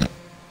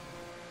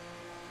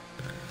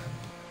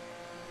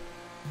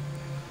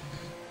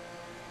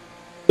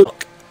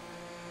 Look.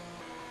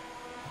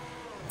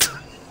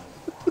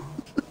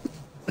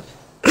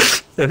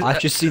 I've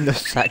just seen the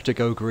sector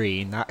go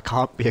green. That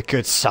can't be a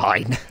good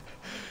sign.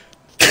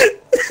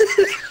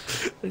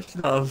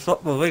 I've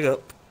fucked my wing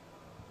up.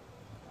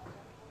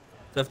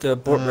 I have to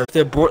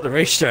abort the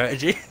race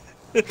strategy.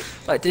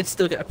 I did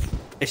still get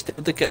I still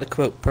did get the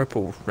quote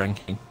purple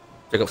ranking.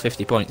 I got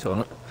 50 points on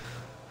it.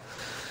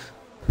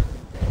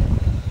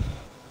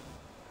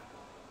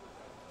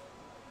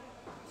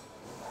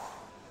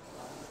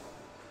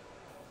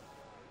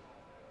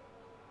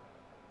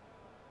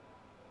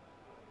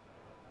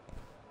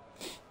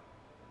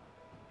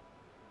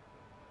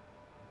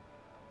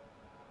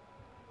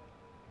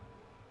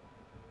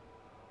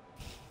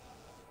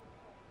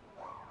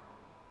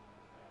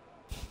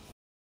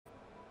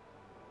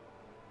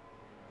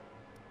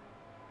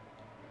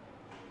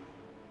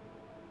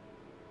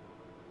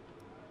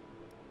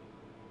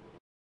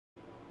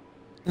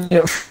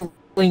 Yeah,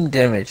 fling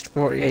damaged,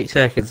 48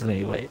 seconds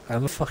anyway.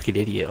 I'm a fucking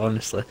idiot,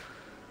 honestly.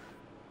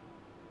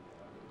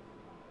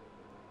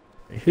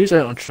 Who's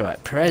out on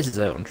track? Perez is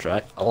out on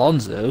track.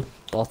 Alonso,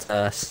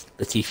 Bottas,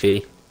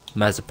 Latifi,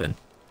 Mazepin.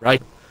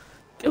 Right?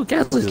 Go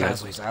Gasly's out.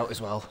 Gasly's out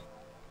as well.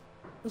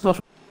 That's what-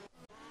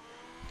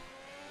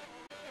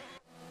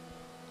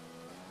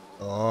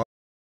 Oh,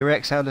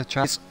 Rex out of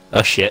track.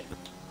 Oh shit.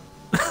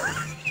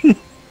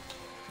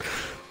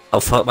 Oh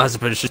fuck,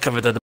 Mazepin's just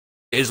coming down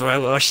the as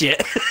well. Oh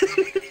shit.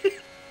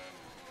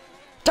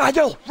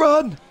 Daniel,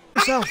 run!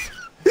 Yourself!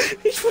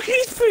 He's put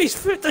his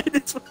foot down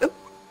as well.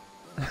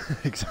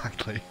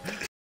 Exactly.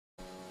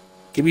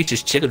 Give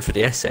just chilling for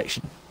the S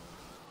section.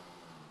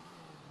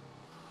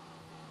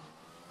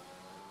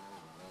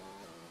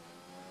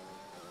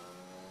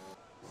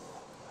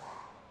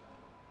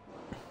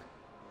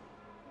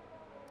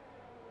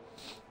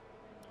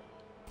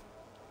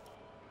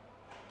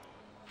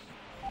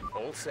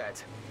 All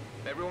set.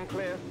 Everyone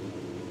clear?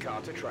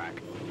 Car to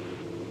track.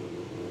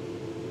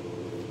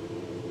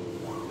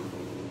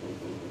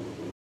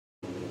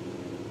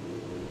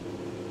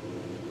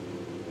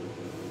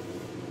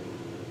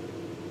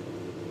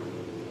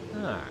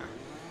 Ah.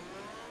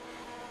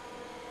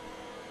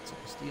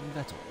 Sebastian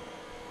Vettel.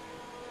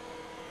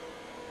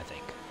 I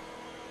think.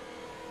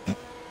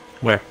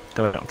 Where?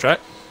 Going on track?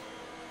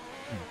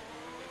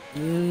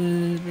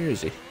 Where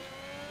is he?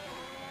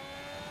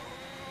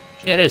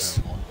 Yeah, it is.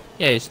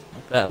 Yeah, he's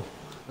Vettel.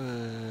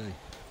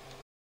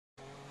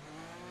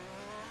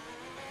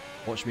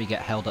 Watch me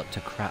get held up to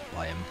crap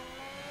by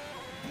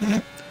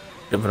him.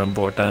 Jumping on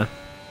board now.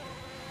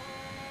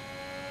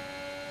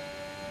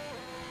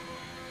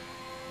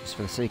 Just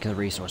for the sake of the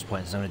resource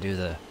points, I'm going to do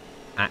the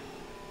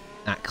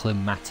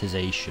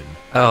acclimatization.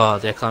 Oh,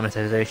 the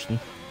acclimatization.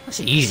 That's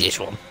the easiest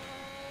one.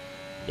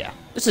 Yeah.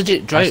 It's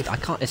legit drive. I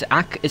can't. Is it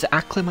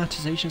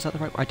acclimatization? Is that the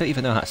right? I don't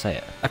even know how to say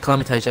it.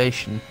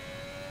 Acclimatization.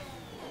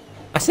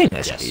 I think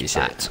that's Yes, how you say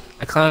that. it.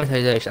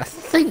 Acclimatization. I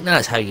think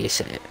that's how you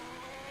say it.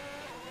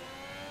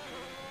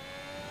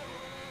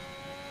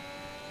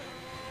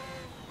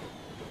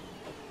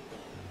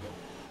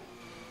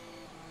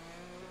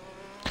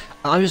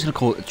 I'm just going to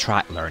call it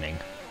track learning.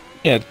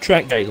 Yeah,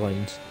 track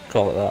guidelines.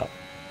 Call it that.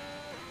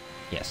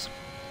 Yes.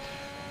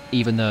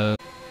 Even though,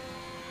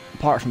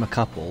 apart from a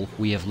couple,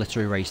 we have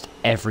literally raced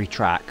every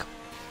track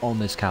on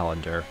this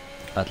calendar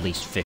at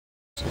least 50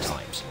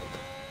 times.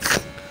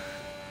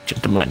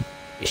 Gentlemen,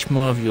 it's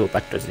more of your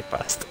back does it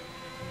past.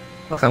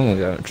 Fuck, I'm gonna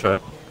go and try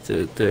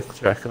to do a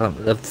track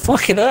on the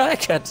fucking I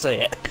can't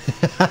say it.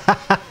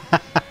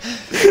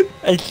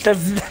 I'm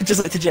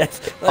just like to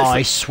Jeff.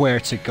 I swear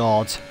to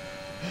God.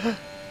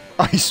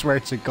 I swear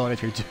to God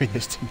if you're doing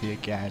this to me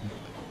again.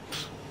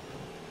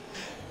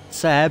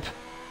 Seb,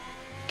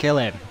 kill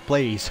him,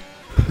 please.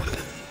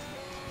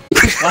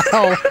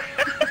 Wow.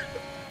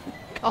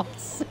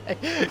 God's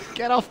sake,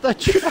 get off the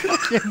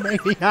track, you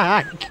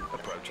maniac!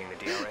 Approaching the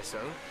DRS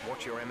zone.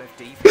 Watch your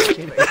MFD for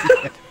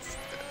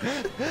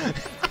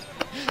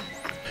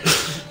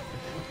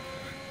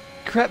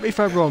Correct me if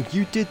I'm wrong,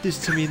 you did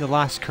this to me in the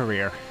last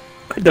career.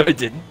 No, I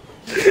didn't.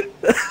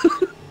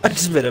 I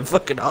just made a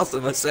fucking ass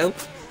of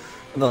myself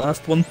in the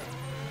last one.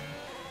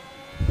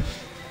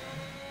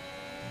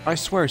 I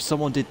swear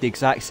someone did the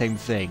exact same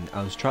thing.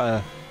 I was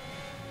trying to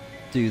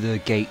do the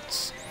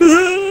gates,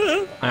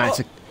 and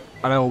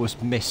I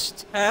almost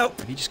missed. Help!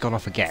 Have you just gone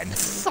off again?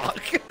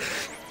 Fuck!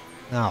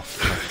 Oh,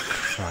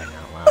 for crying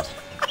out loud.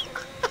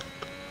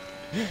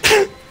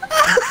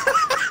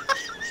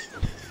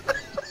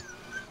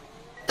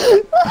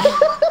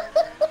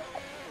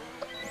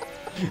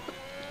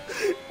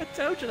 I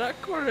told you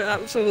that corner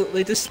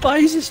absolutely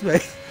despises me.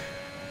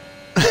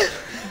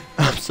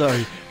 I'm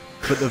sorry,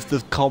 but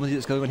the comedy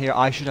that's going on here,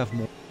 I should have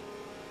more.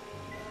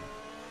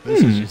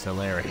 This is just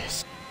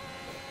hilarious.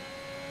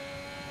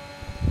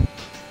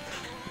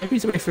 Maybe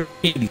he's away for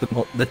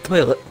the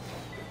toilet.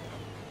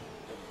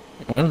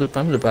 I'm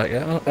in the back,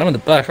 yeah. I'm in the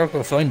back, I'll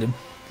go find him.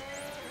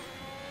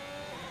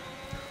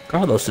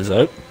 Carlos is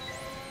out.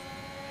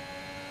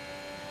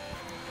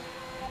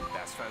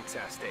 That's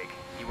fantastic.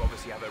 You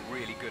obviously have a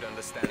really good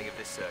understanding of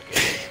this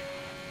circuit.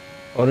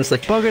 Honestly.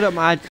 Buggered up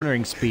my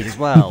turning speed as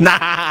well.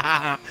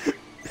 Nah!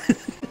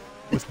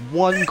 With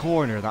one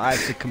corner that I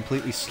had to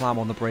completely slam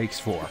on the brakes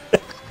for.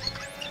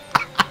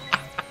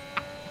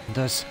 And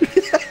does.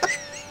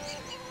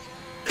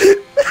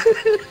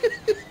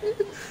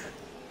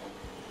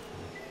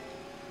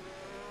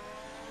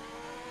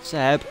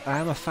 Seb, I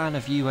am a fan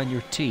of you and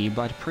your team,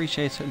 but I'd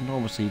appreciate it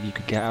enormously if you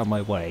could get out of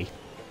my way.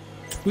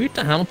 It's weird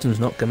that Hamilton's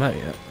not come out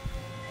yet.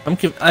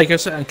 Like I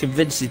said, I'm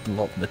convinced he's been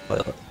locked in the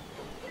toilet.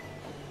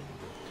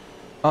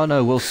 Oh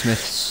no, Will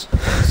Smith's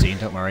scene,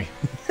 don't worry.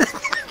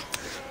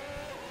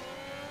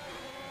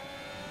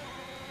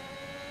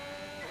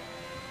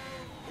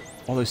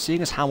 Although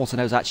seeing as Hamilton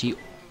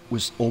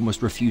was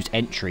almost refused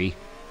entry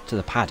to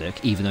the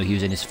paddock, even though he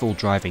was in his full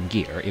driving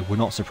gear, it would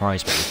not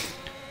surprise me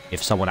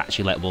if someone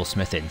actually let Will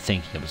Smith in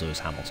thinking it was Lewis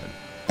Hamilton.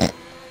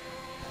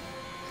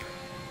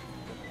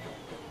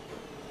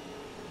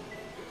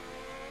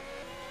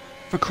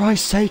 For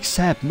Christ's sake,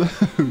 Seb,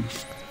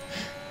 move!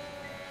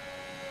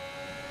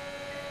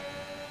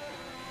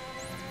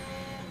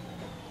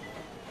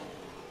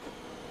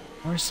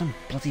 Where's some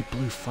bloody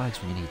blue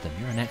flags when you need them?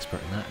 You're an expert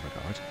in that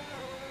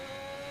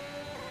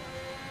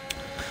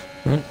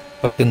regard.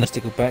 Fucking let's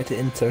go back to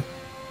Inter.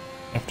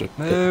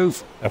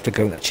 Move! After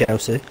going to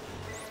Chelsea.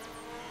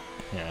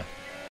 Yeah.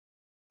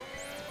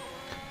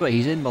 But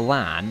he's in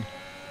Milan,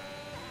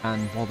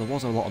 and while there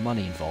was a lot of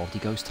money involved, he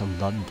goes to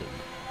London.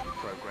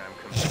 Program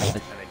complete,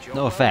 and a job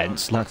No well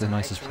offence, done. not the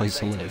nicest Excellent place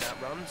to data live.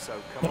 that run, so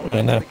come Not on really,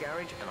 down no. to the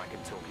garage and I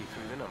can talk you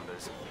through the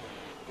numbers.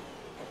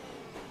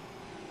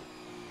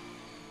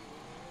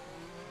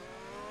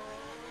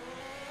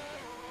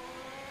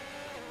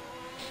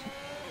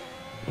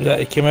 Yeah,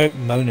 he came out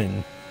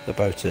moaning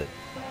about it.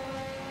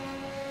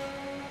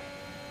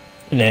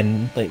 And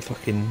then, like,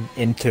 fucking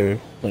Inter,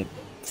 like,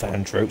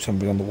 fans wrote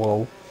something on the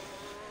wall.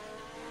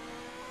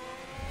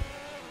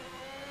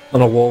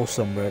 On a wall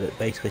somewhere that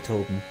basically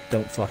told him,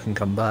 don't fucking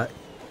come back.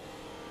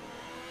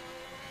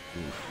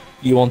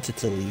 You wanted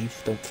to leave,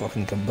 don't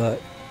fucking come back.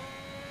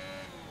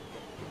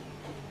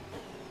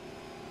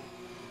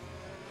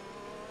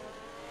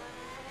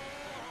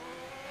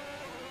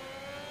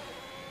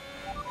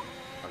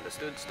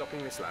 Understood,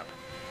 stopping this lap.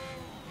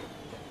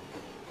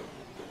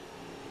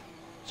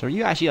 So are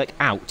you actually like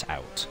out?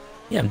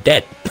 Yeah, I'm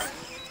dead.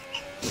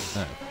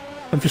 No.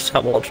 I'm just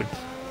sat watching.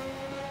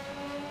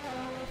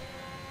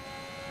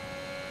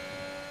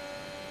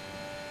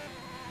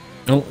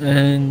 Oh,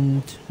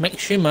 and Mick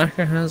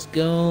Schumacher has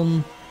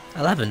gone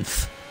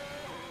 11th.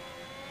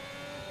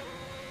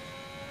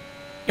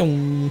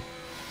 Yong.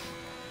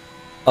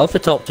 Of the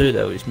top two,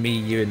 though, it's me,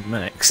 you, and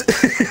Max.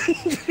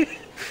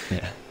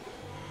 Yeah.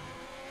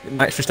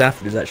 Max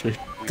Verstappen is actually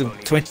the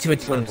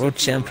 2021 world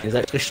champion. Has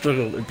actually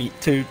struggled to beat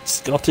two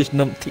Scottish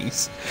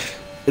numpties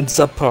in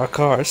subpar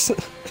cars. I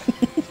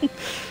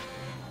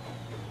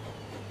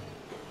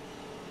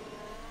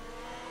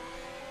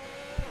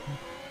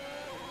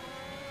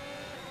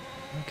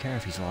don't care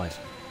if he's live.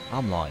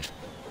 I'm live.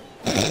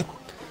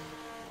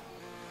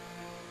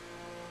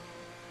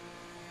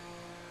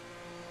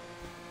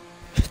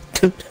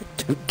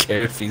 Don't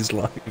care if he's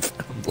live.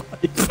 I'm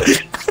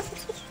live.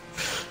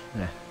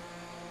 Yeah.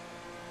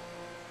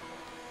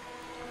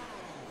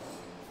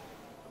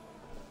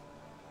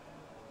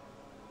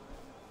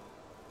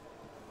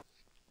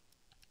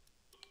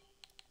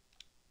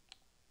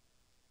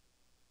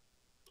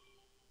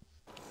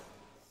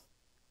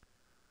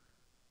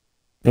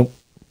 Nope.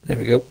 There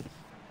we go.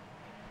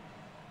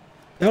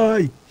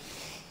 Die.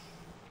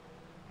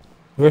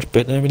 Worst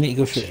bit now, we need to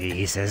go through.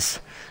 Jesus.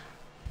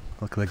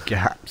 Look at the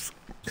gaps.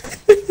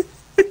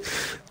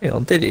 Hang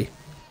on, did he?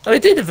 Oh, he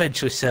did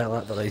eventually sell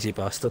out, the lazy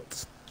bastard.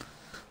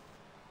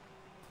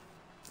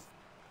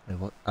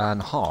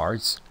 And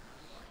Hards.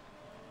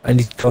 And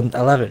he's gone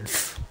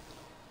 11th.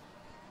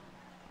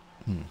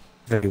 Hmm.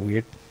 Very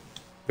weird.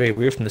 Very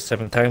weird from the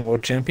 7-time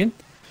world champion.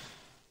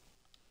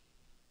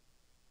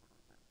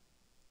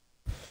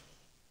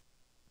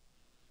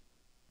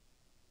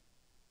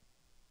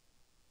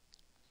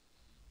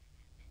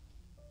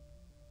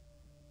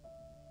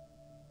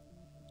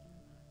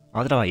 I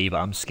don't know about you, but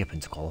I'm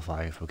skipping to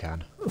qualify if we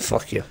can. Oh,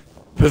 fuck you.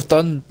 We've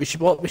done.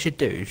 What we should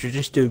do is we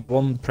just do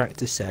one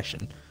practice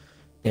session,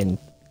 and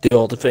do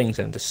all the things,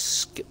 and just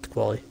skip the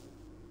quali.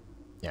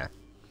 Yeah.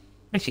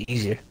 Makes it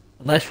easier.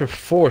 Unless we're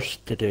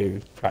forced to do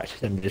practice,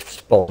 then we just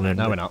spawn in.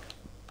 No, we're not.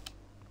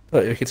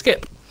 But we can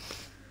skip.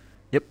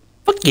 Yep.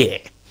 Fuck yeah.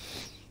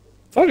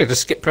 Fuck it,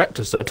 just skip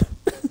practice then.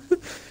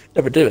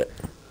 Never do it.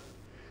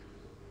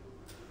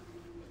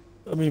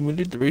 I mean, we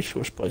need the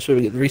resource points, so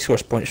we get the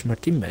resource points from our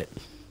teammate.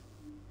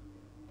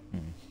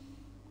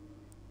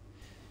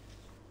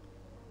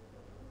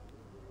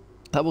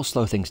 That will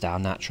slow things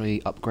down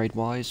naturally,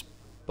 upgrade-wise,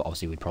 but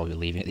obviously we'd probably be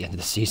leaving at the end of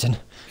the season, So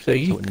so it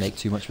you, wouldn't make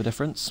too much of a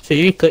difference. so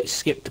you click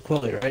skip the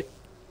quali, right?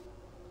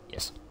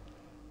 Yes.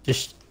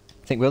 Just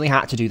I think we only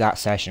had to do that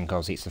session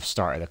because it's the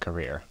start of the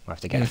career. We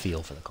have to get a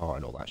feel for the car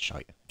and all that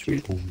shite.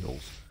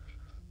 Tutorials.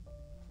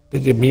 they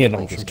give me an I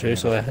think option it's too, good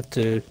so I had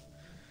to.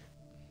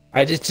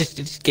 It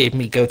just gave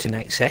me go to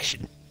next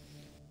session.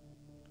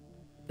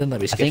 Didn't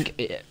let me I skip.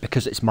 think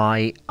because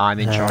I'm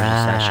in charge of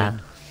the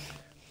session.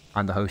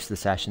 I'm the host of the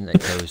session.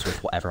 It goes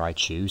with whatever I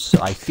choose. So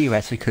I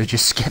theoretically could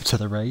just skip to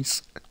the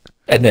race.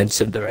 And then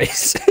sim the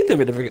race. Then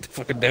we never get to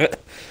fucking do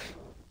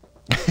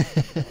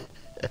it.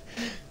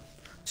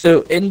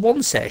 So in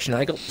one session,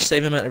 I got the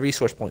same amount of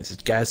resource points as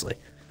Gasly.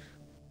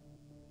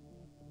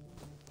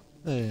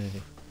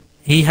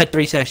 He had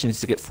 3 sessions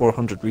to get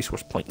 400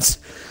 resource points.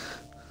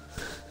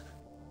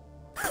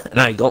 And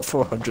I got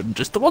 400 in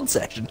just the one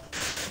session.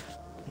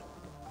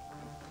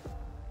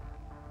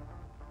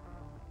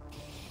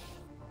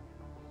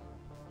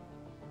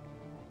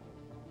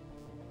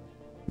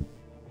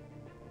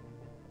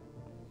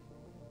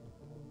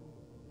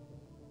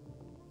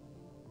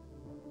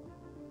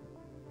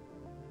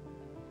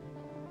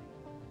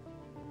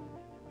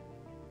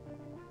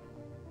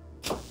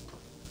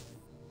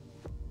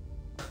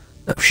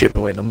 Oh shit,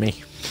 wait on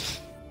me.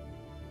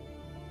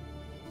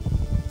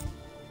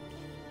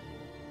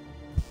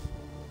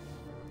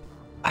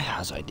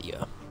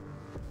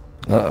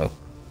 Uh-oh.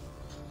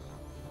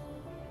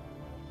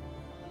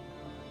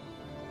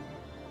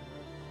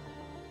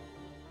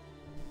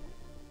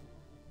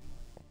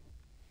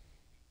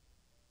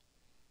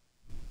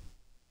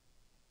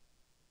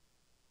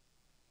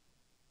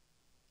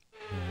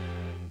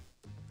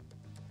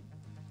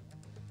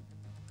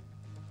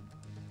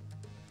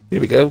 Here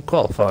we go,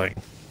 qualifying.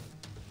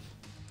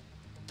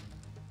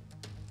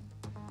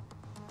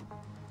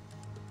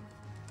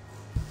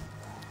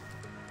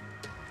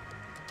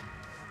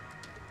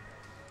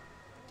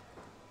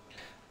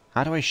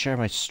 How do I share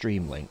my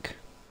stream link?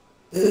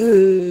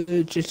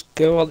 Just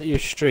go onto your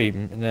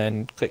stream and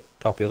then click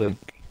copy link.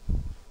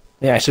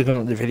 Yeah, actually go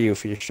on the video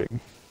for your stream.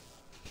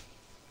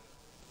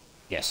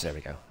 Yes, there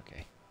we go.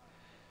 Okay.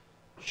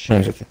 Nice, Share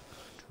okay.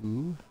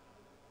 to...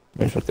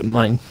 Nice, look at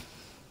mine.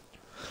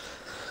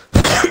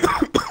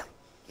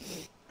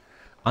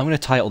 I'm going to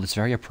title this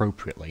very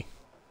appropriately.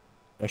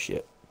 Oh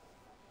shit.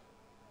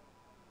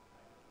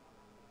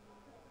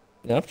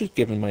 Yeah, I've just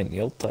given mine the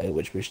old title,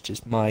 which was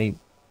just my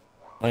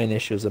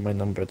initials and my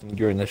number, then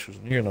your initials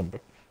and your number.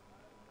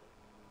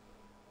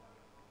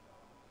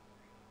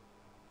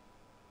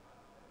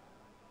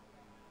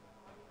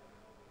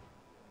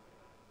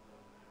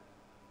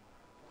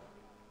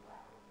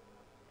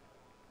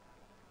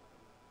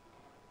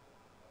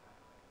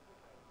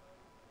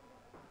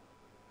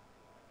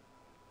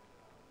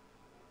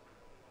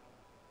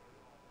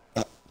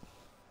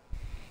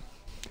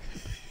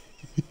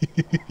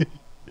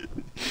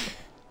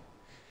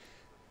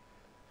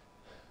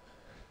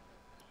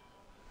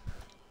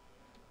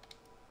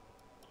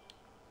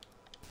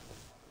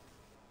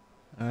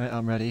 Alright,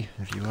 I'm ready,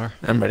 if you are.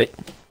 I'm ready.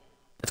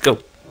 Let's go.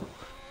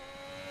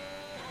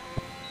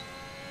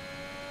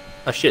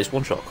 Oh shit, it's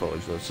one shot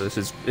college though, so this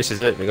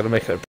is it. We're gonna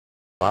make it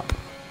a lap.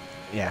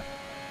 Yeah.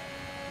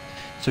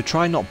 So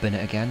try not bin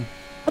it again.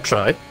 I'll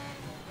try.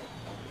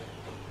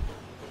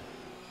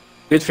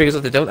 Good thing is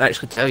that they don't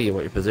actually tell you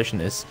what your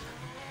position is.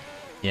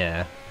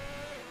 Yeah.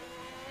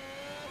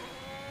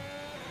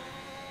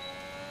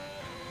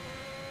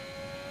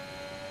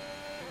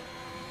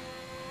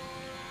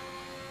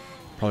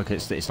 Probably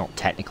because it's not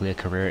technically a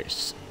career,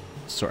 it's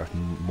sort of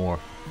more...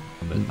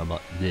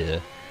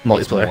 It's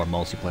Multiplayer. more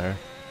multiplayer.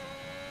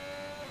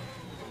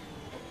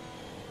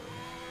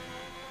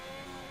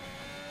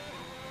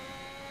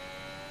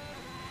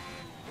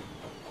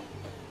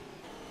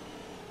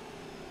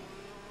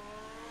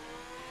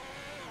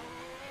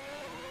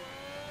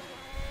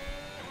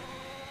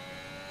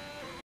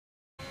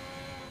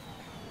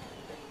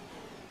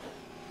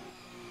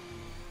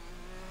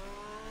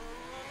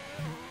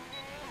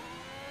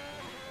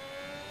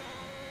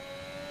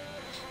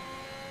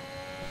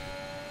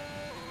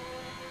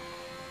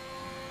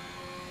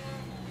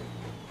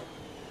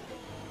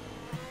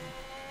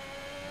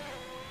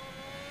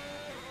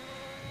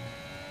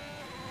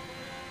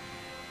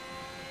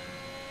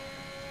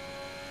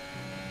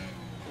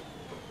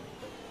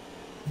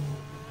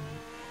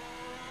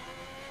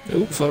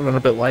 Oops, I ran a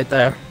bit wide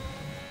there.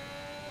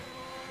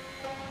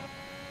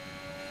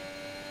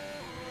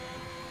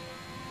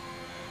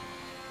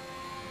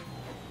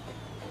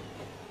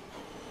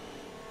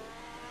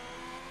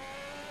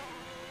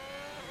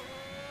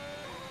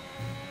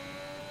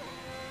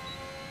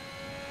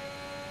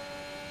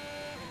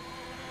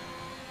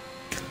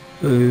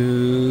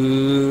 Ooh,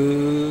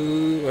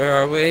 where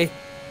are we?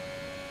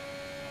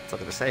 It's not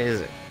gonna say,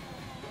 is it?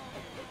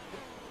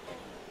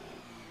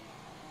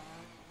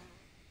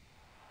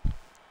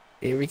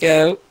 Here we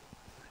go.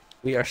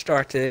 We are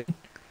starting.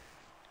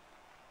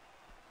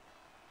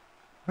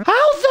 How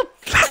the?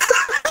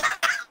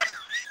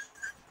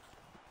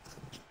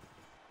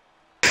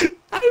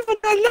 How have I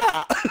done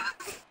that?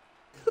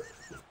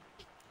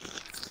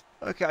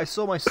 Okay, I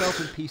saw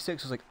myself in P6, I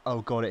was like, oh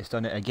god, it's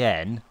done it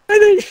again.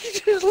 And then you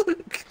just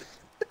look.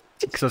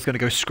 Because I was going to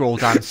go scroll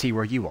down and see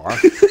where you are.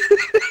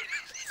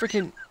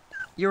 Freaking,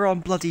 you're on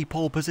bloody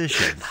pole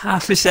position.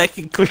 Half a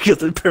second quicker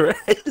than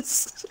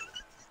Perez.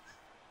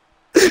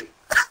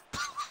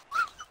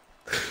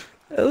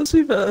 Let's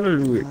see better.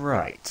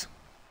 Right.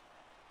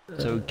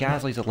 So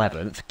Gasly's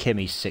 11th,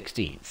 Kimmy's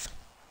 16th.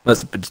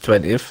 Must have been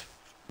 20th.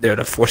 They're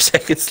at 4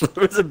 seconds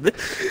slower than me.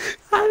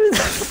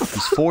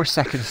 He's 4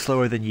 seconds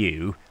slower than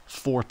you,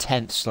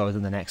 4/10 slower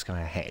than the next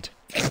guy ahead.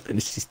 And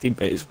it's his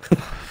teammates.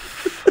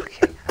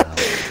 Fucking hell.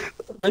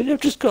 Maybe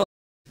I've just got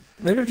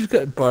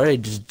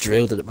Bahrain just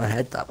drilled into my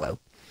head that well.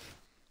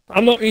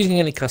 I'm not using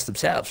any custom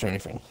setups or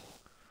anything.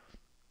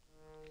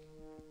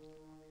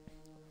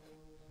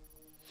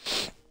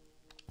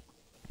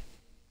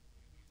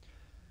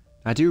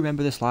 I do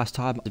remember this last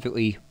time, I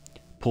specifically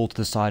pulled to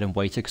the side and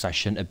waited because I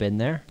shouldn't have been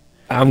there.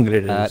 I'm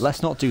gonna do this.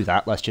 Let's not do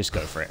that, let's just go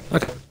for it.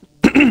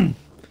 Okay.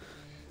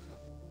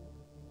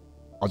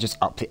 I'll just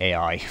up the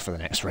AI for the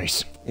next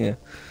race. Yeah.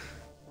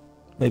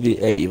 Maybe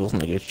 80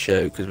 wasn't a good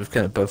show because we've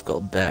kind of both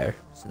got better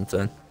since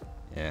then.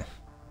 Yeah.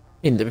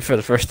 I mean, for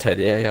the first 10,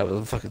 yeah, I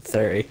was fucking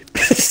 30.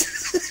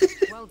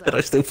 Well done. But I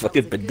still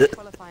fucking That was a binned good it.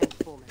 qualifying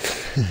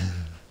performance.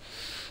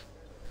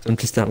 I'm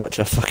just that much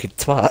a fucking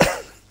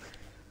twat.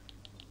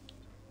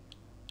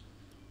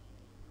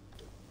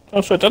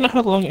 Also, I don't know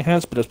how long it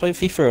has, but I was playing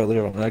FIFA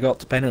earlier on and I got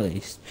to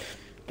penalties.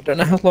 I don't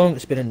know how long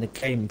it's been in the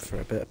game for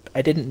a bit.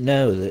 I didn't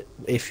know that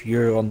if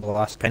you're on the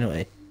last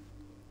penalty,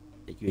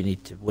 that you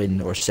need to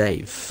win or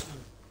save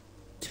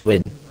to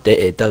win.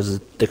 It does.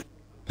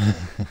 I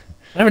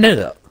never knew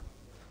that.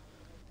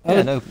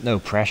 Yeah, no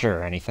pressure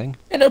or anything.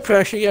 Yeah, no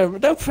pressure. Yeah,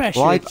 no pressure.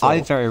 Well, at I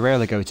all. very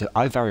rarely go to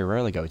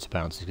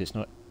penalties because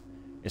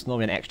it's not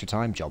an extra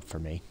time job for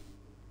me.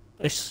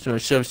 So I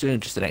was doing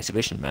just an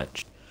exhibition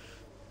match.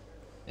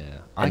 Yeah,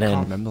 I And can't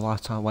then- remember the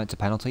last time I went to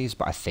penalties,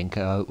 but I think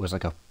it was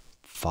like a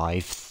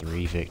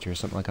 5-3 victory or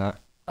something like that.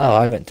 Oh,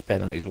 I went to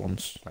penalties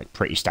once. Like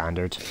pretty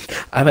standard.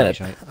 I went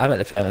Right.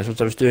 to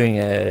penalties. I was doing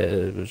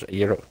it was a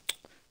Euro.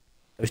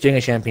 I was doing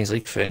a Champions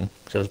League thing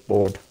because I was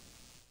bored.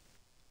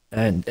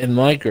 And in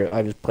my group,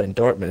 I was playing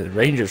Dortmund. The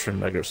Rangers from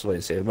my group, so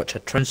to say, how much I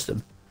trounced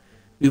them.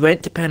 We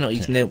went to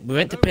penalties. We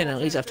went to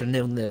penalties after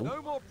 0-0,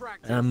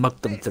 and I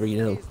mugged them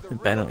 3-0 in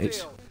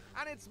penalties.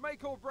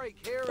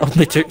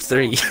 Only took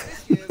 3.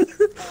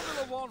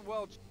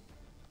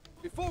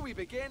 Before we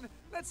begin,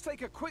 let's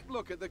take a quick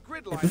look at the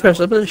grid line. Because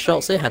some of the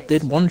shots they had,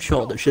 did one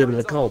shot that should have been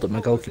a goal that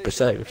my goalkeeper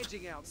saved.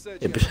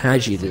 It was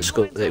Hadji that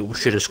scored. That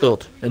should have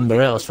scored, and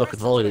Morales fucking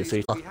volleyed it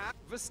 3.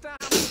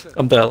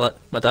 I'm there like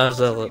my dad's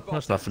there like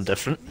that's nothing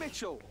different.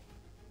 Mitchell,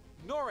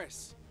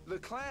 Norris,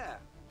 Leclerc,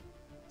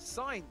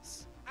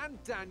 Sainz, and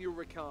Daniel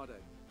Ricciardo.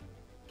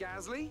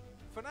 Gasly,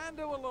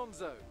 Fernando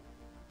Alonso,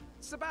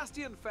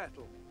 Sebastian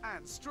Vettel,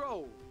 and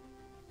Stroll.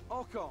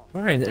 Ocon.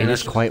 Right, It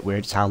is quite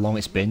weird how long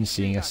it's been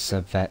seeing a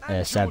Seb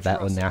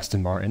Vettel in the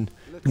Aston Martin.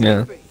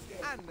 Yeah.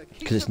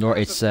 Because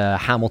it's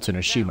Hamilton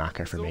or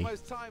Schumacher for me.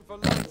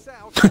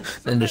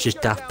 Then there's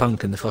just Daft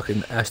Punk and the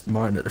fucking Aston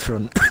Martin at the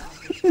front.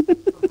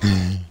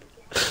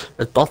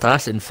 There's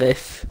Bottas in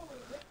 5th.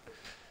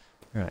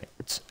 Right,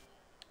 it's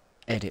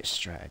edit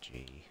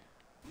strategy.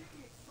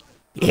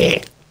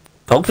 Yeah.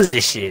 Pole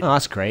position. Oh,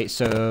 that's great.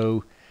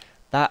 So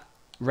that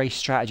race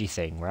strategy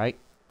thing, right?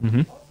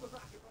 Mhm.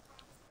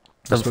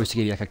 It's supposed to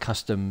give you like a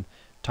custom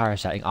tire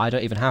setting. I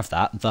don't even have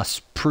that,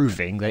 thus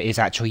proving that it is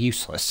actually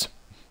useless.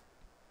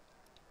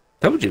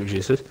 Told you it was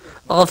useless.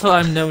 Although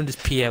I'm known as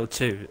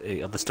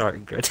PL2 on the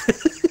starting grid.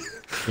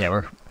 Yeah,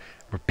 we're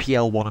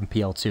PL1 and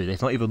PL2.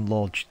 They've not even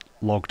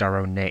logged our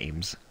own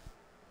names.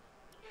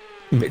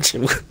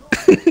 Mitchell.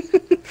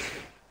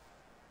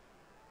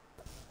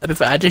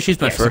 I just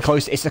used my Yeah,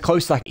 first. it's a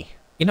close lucky.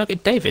 You not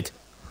get David.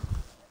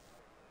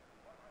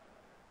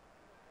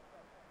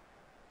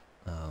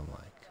 Oh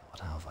my god,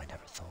 how have I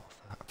never thought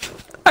of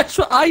that? That's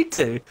what I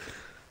do.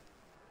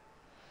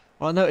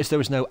 Well, I noticed there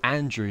was no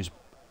Andrews,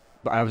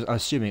 but I was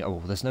assuming,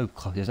 oh, there's no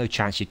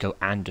chance you'd go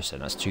Anderson.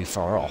 That's too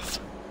far off.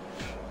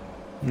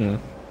 Yeah.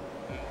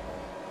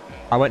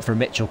 I went for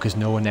Mitchell because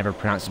no one ever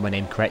pronounces my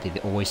name correctly. They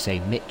always say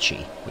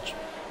Mitchie, which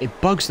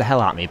it bugs the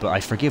hell out of me, but I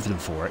forgive them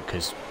for it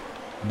because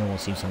no one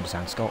seems to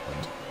understand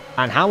Scotland.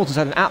 And Hamilton's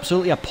had an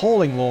absolutely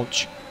appalling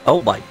launch.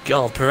 Oh my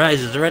god,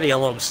 Perez is already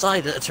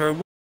alongside at turn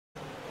 1.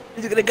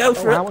 He's gonna go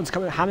for it.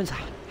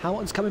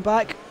 Hamilton's coming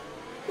back.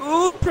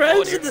 Oh,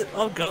 Perez!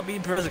 Oh god, me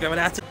and Perez are going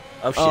at it.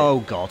 Oh shit. Oh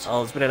god. Oh,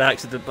 there's been an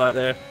accident back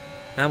there.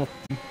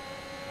 Hamilton.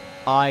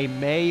 I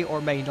may or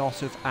may not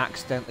have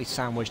accidentally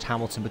sandwiched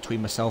Hamilton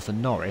between myself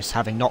and Norris,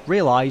 having not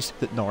realised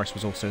that Norris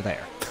was also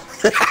there.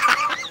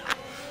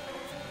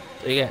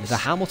 Yes. The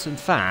Hamilton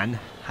fan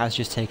has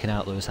just taken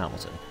out Lewis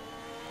Hamilton.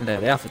 No,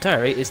 the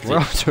AlphaTauri is We're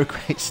off to a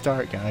great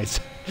start,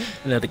 guys.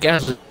 No, the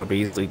Gasly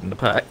is leading the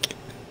pack.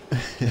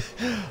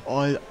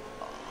 I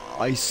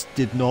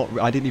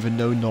didn't even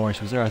know Norris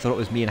was there. I thought it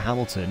was me and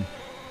Hamilton.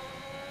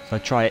 So I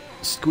tried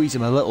to squeeze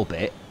him a little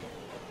bit.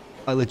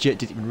 I legit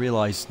didn't even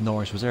realise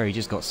Norris was there. He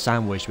just got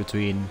sandwiched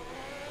between.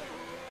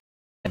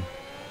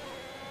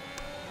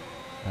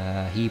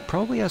 He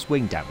probably has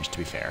wing damage, to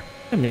be fair.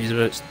 I mean, he's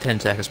about 10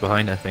 seconds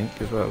behind, I think,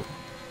 as well.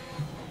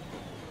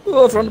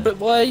 Oh, I've run a bit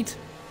wide.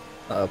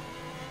 Uh-oh.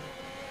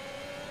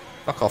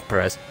 Fuck off,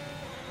 Perez.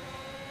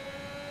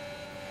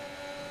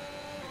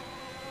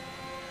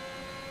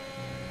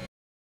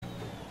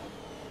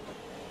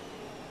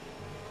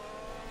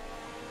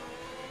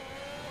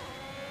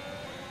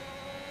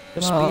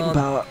 Come on.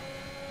 Power.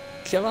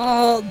 Come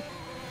on!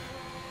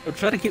 I'm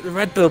trying to keep the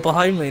Red Bull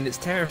behind me and it's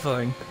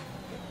terrifying.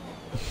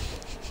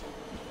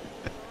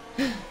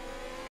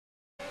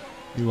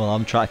 Well,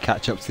 I'm trying to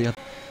catch up to the other.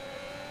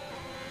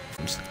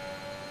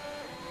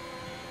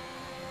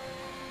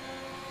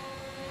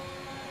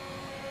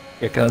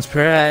 Here comes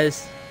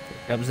Perez.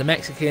 Here comes the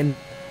Mexican.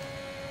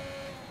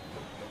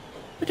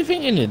 What do you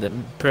think you knew that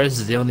Perez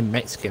is the only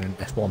Mexican in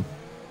F1?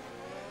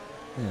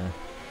 Yeah.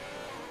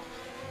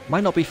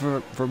 Might not be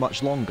for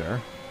much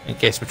longer. In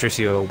case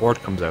Patricio Ward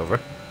comes over.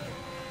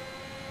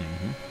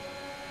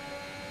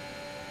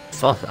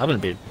 Fuck, I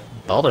wouldn't be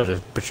bothered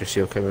if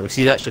Patricio came over because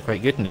he's actually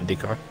quite good in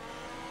IndyCar.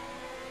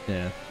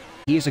 Yeah.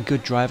 He is a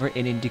good driver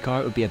in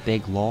IndyCar. It would be a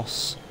big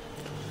loss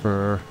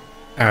for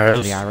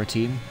Arrows. the Arrow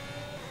team.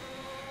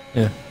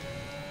 Yeah.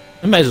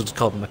 I might as well just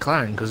call them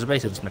McLaren because they're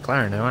basically just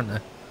McLaren now, aren't they?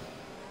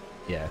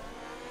 Yeah.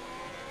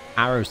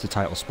 Arrow's the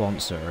title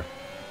sponsor.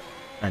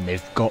 and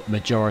they've got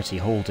majority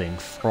holding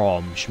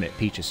from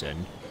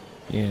Schmidt-Peterson,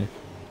 Yeah.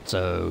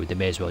 so they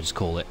may as well just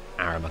call it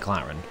Arrow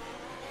McLaren.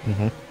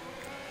 Mm-hmm.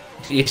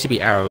 It used to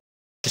be Arrow,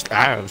 just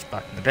Arrows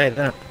back in the day,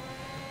 didn't it?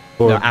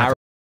 No, Arrow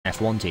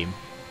F1 team.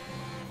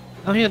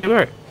 Oh yeah, they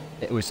were.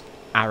 It was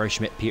Arrow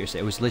Schmidt-Peterson.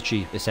 It was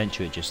literally,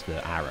 essentially just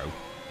the Arrow.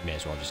 You may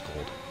as well just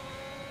call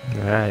it.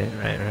 Right.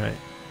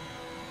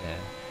 Yeah.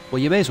 Well,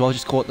 you may as well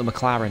just call it the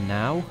McLaren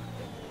now.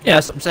 Yeah,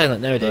 that's what I'm saying. Like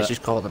nowadays, But-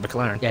 just call it the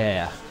McLaren.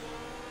 Yeah.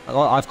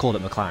 I've called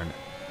it McLaren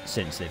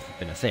since they've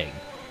been a thing.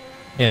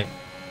 Yeah.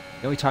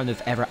 The only time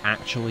they've ever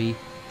actually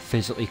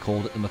physically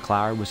called it the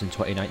McLaren was in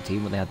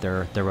 2019 when they had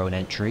their own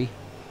entry,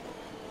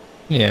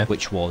 Yeah.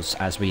 which was,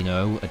 as we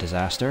know, a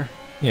disaster.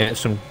 Yeah,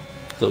 some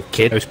little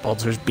kid who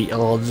sponsors beat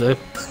Alonso.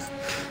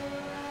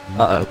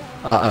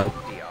 Uh-oh.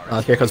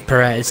 Oh, here comes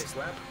Perez.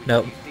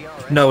 No.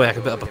 No way I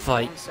can put up a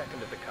fight.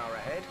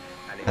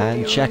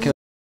 And Checo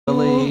the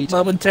lead.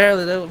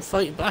 Momentarily, they were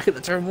fighting back at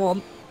the turn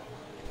 1.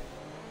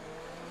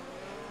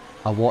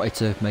 I wanted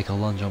to make a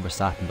lunge on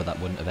Verstappen, but that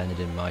wouldn't have ended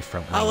in my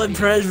front wing. Alan being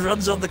Perez in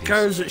runs on one the piece.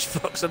 curves, which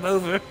fucks him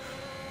over.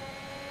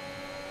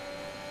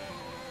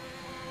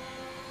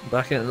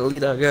 Back in the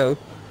lead I go.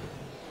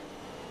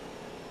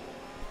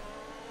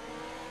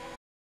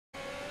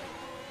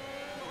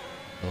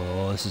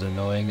 Oh, this is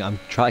annoying. I'm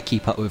trying to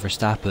keep up with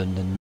Verstappen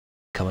and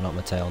coming up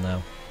my tail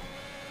now.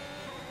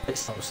 Pit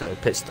stops.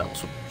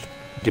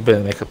 You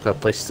better make up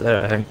that place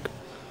there, I think.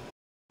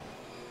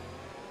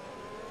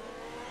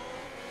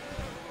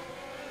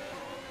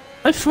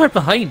 How far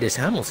behind is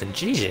Hamilton?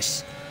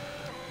 Jesus.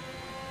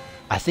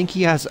 I think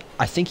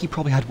he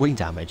probably had wing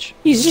damage.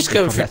 He's just He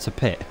going probably for. had to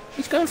pit.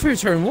 He's going through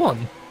turn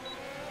 1.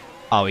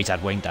 Oh, he's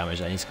had wing damage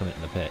and he's coming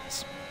in the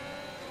pits.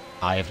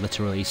 I have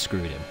literally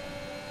screwed him.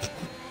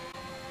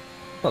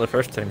 Not the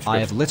first time. I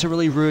have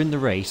literally ruined the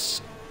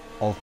race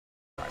of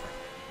driver.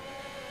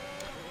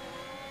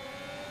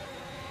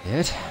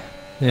 Good.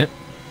 Yeah.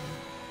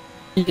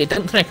 You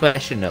don't make a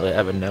question though,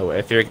 out of nowhere.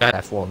 If you're a guy in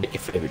F1, pick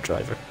your favourite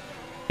driver.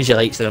 Because you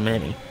like so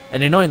many.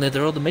 And annoyingly,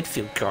 they're all the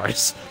midfield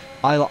cars.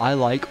 I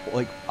like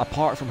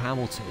apart from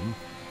Hamilton,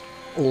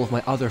 all of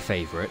my other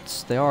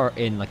favourites, they are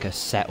in like a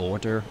set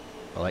order,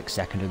 like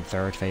second and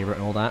third favourite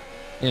and all that.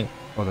 Yeah.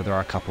 Although there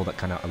are a couple that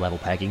kind of are level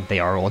pegging, they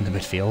are all in the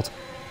midfield.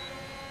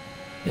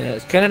 Yeah,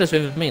 it's kind of the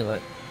same with me.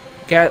 Like,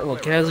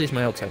 Gasly's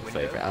my all-time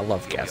favourite. I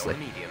love Gasly.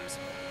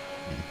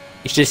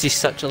 It's just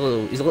he's a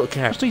little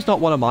character. So he's not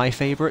one of my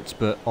favourites,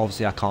 but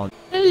obviously I can't.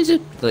 Like,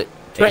 It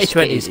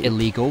 2020 is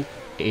illegal.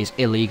 It is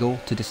illegal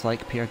to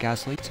dislike Pierre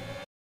Gasly.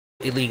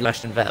 illegal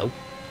Ashton Vettel.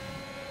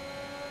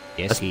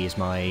 Yes, he is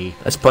my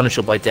That's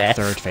punishable by death.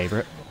 third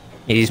favourite.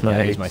 He's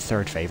my He's my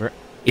third favourite.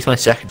 he's my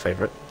second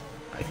favourite.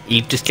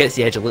 He just gets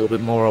the edge a little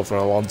bit more over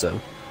Alonso.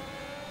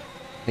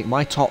 I think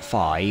my top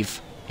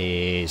 5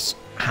 is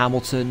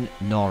Hamilton,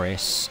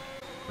 Norris,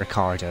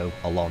 Ricardo,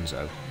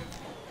 Alonso.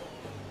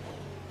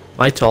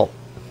 My top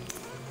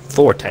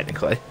 4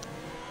 technically,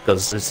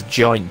 because it's a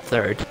joint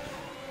third,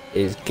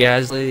 is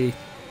Gasly,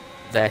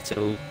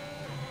 Vettel,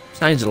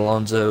 Sainz,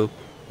 Alonso,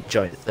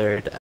 joint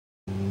third.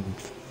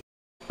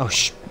 Oh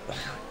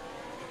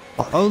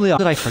only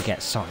did I forget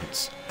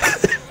Sainz.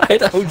 I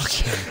had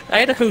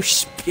a whole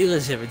spiel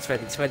of him in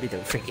 2020.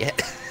 Don't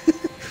forget.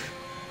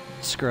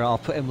 Screw it, I'll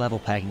put him level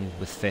pegging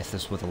with 5th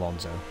as with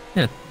Alonso.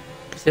 Yeah,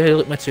 because they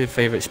look my 2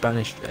 favourite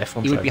Spanish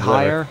F1. He would be drivers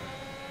ever. higher,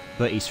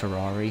 but he's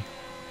Ferrari.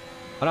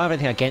 I don't have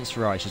anything against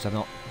Ferrari, it's just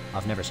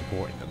I've never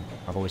supported them.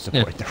 I've always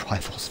supported their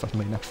rivals,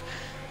 funnily enough.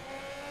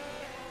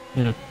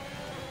 Yeah.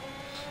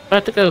 I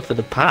had to go for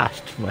the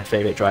past. For my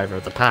favourite driver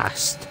of the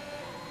past.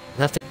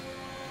 I have to,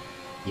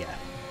 Yeah.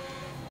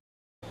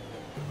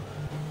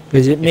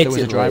 because it If makes there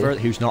was it a driver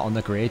like- who's not on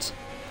the grid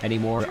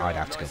anymore, I'd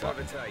have to go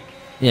Button.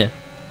 Yeah.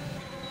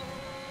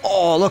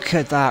 Oh, look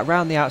at that!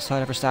 Round the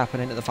outside of Verstappen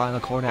into the final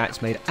corner,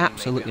 it's made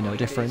absolutely no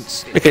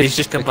difference. Because he's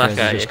just come Because back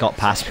he at just you. got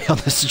past me on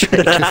the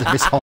straight because of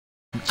his whole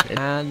engine.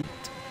 And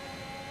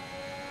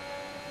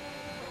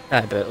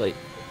Yeah, but like,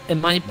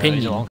 in my no, he's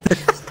opinion, wrong.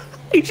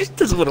 he just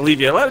doesn't want to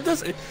leave you alone,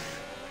 does he?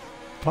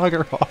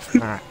 Bugger off,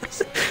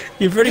 Max.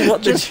 You've already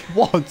won the. Just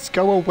once,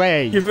 go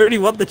away. You've already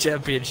won the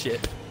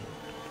championship.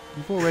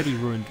 You've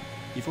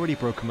already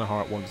broken my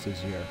heart once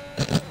this year.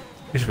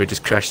 This would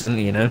just crash, doesn't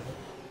he? You know.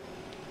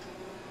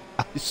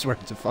 I swear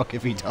to fuck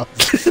if he does.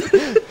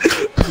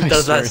 He I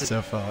does swear that.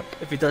 to fuck.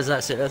 If he does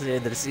that shit, that's the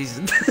end of the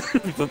season.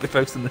 We won't be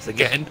posting this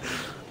again.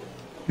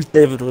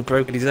 David will have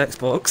broken his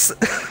Xbox.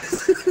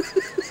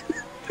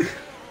 You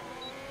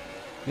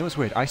know what's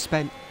weird? I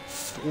spent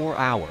 4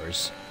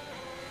 hours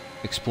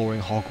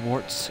exploring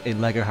Hogwarts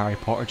in Lego Harry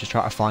Potter to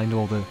try to find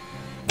all the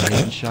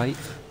main shite.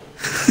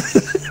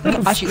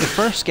 Actually, the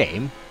first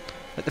game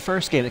that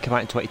came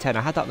out in 2010,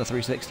 I had that on the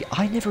 360.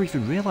 I never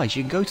even realised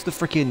you can go to the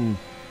freaking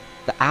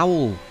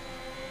owl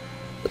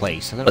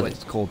place. I don't know what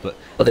it's called, but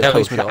Oh, the the owl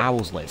place where the shop.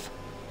 owls live.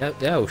 No,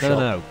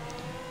 No.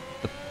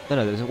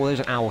 There's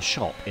an owl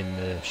shop in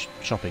the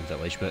shopping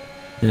village, but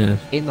Yeah.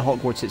 in the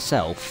Hogwarts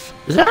itself,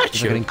 Is that there's like an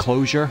actually?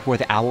 enclosure where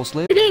the owls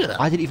live. You did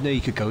that? I didn't even know you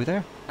could go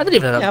there. I didn't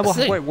even know that Yeah, was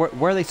well, a thing.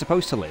 where are they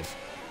supposed to live?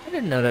 I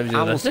didn't know that was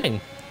even a owls-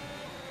 thing.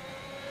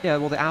 Yeah,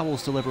 well, the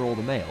owls deliver all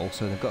the mail,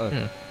 so they've got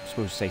to,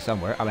 supposed to stay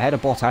somewhere. I'm ahead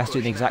of Bottas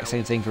doing the exact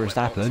same thing for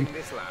Verstappen.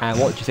 And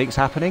what do you think's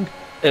happening?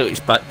 Oh, he's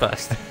back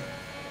past.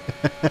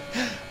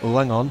 Oh,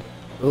 hang on.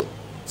 Oh,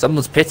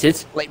 someone's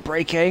pitted. Late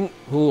braking.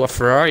 Oh, a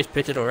Ferrari's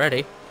pitted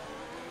already.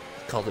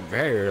 Called it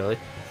very early.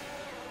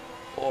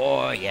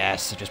 Oh,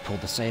 yes, I just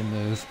pulled the same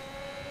move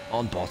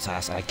on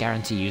Bottas, and I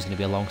guarantee you he's going to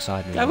be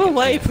alongside me. Come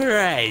away,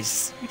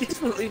 Perez! You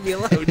just won't leave me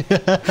alone.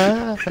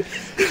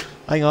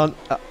 Hang on.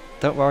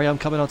 Don't worry, I'm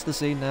coming onto the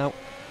scene now.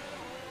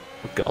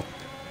 Oh, God.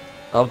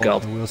 Oh,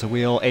 God. The wheel's a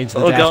wheel into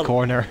the death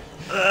corner.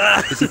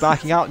 Is he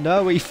backing out?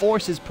 No, he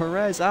forces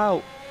Perez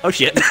out. Oh,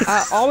 shit.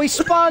 Oh, he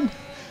spun!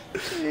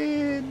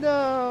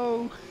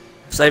 No!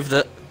 Saved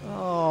it.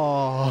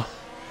 Oh.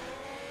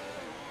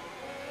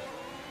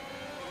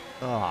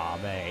 Oh,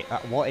 mate.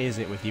 What is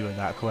it with you in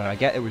that corner? I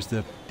get it was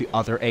the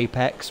other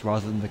apex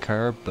rather than the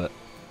curb, but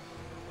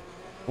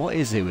what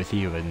is it with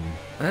you and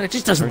It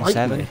just doesn't turn like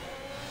 7? me.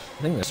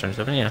 I think that's turn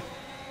 7, yeah.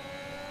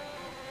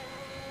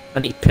 I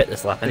need to pit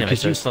this lap anyway,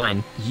 so it's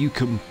fine. You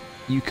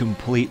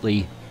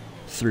completely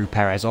threw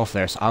Perez off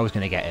there, so I was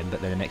going to get him,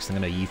 but then the next thing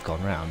I know, you've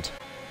gone round.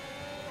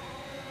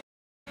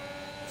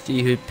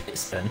 See who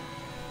pits then.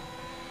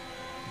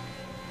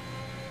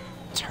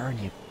 Turn,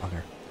 you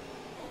bugger.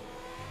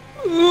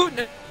 Ooh,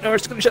 no,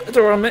 it's going to shut the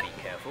door on me. Be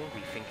careful,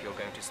 we think you're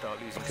going to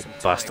start losing some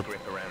bastard. tire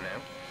grip around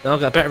now. No, I've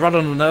got a better run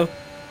on him now.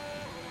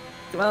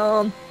 Come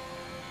on.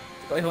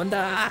 Go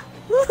Honda.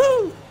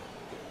 Woohoo!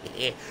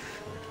 Yeah.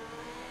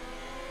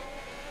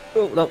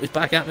 Oh, no, he's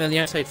back at me on the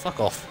outside. Fuck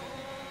off.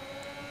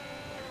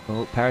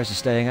 Oh, Perez is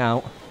staying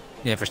out.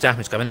 Yeah,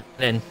 Verstappen's coming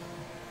in.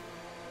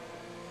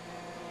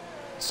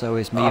 So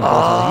is me and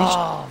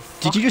Bottas.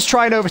 Did you just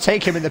try and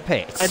overtake him in the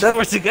pits? I know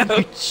where to go.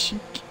 You cheek.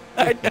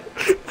 I know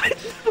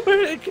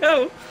where to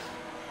go.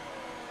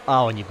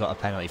 Oh, and you've got a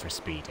penalty for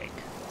speeding.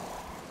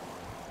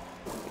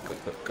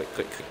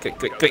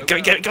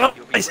 Quick, come on.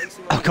 Nice.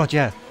 Oh god,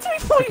 yeah. 3.1.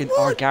 Freaking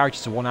our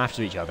garages are one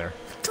after each other.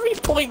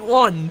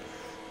 3.1.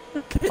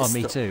 Oh,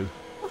 me too.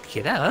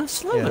 Fucking hell, I'm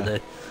slow Yeah. with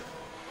it.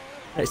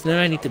 Right, so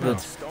now I need to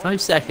build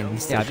 5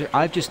 seconds. Yeah,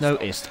 I've just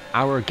noticed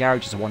our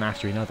garages are one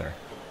after another.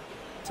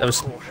 So I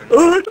was...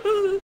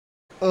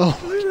 Oh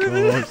my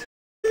god.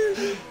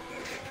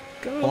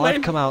 Go Well, away.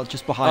 I've come out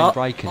just behind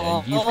Raikkonen.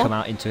 oh, You've oh. come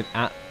out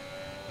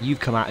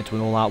into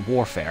an all-out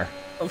warfare.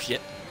 Oh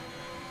shit.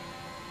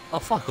 Oh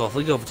fuck off,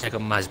 we go overtake a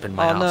Mazepin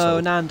my Oh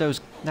no,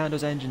 arsehole.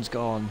 Nando's engine's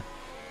gone.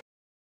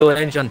 Go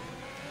engine.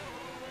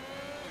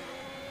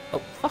 Oh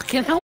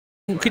fucking hell.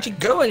 Could you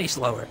go any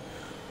slower?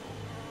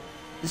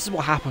 This is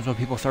what happens when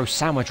people throw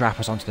sandwich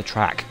wrappers onto the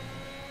track.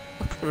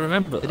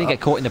 Remember They didn't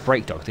get caught in the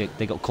brake duct,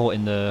 they got caught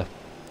in the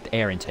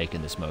air intake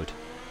in this mode.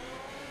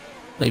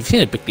 Well, you've seen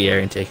how big the air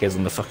intake is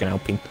on the fucking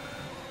Alpine.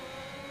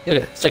 Look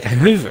at it, it's like a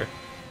hoover.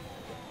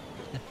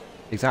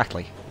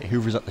 Exactly. It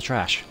hoovers up the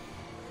trash.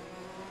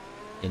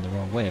 In the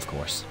wrong way, of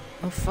course.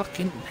 Oh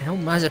fucking hell,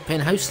 Mazepin,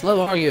 how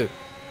slow are you?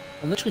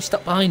 I'm literally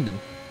stuck behind him.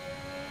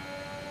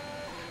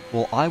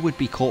 Well, I would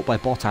be caught by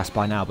Bottas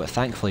by now, but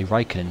thankfully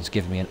Raikkonen's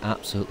given me an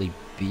absolutely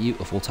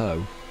beautiful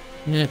toe.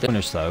 Yeah,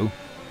 Corners though,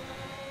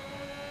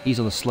 he's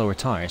on the slower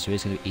tyre, so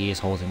he is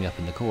holding me up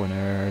in the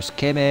corners.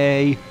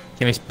 Kimmy!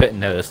 Kimmy's pitting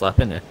now this lap,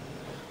 isn't it?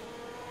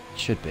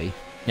 Should be.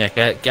 Yeah,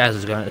 Gaz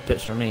is going to the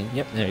pits for me.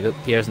 Yep, there you go,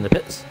 Pierre's in the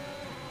pits.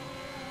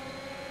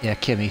 Yeah,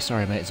 Kimmy,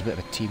 sorry mate, it's a bit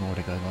of a team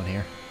order going on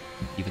here.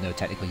 Even though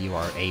technically you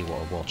are A,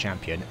 world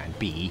champion, and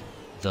B,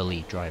 the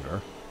lead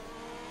driver.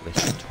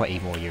 With 20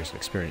 more years of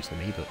experience than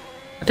me, but...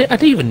 I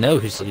didn't even know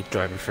who's the lead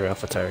driver for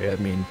AlphaTauri. I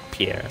mean,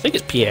 Pierre. I think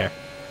it's Pierre.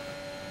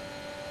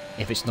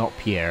 If it's not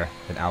Pierre,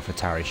 then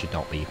AlphaTauri should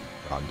not be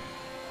run.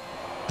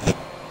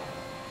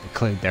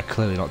 They're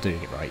clearly not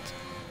doing it right.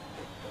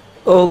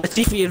 Oh,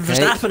 Latifi and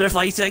Verstappen are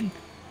fighting!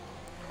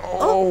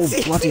 Oh,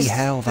 bloody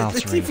hell,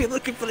 Valtteri. Latifi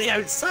looking for the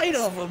outside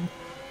of him!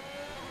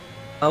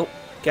 Oh,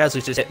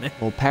 Gasly's just hit me.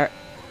 Well,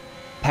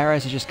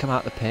 Perez has just come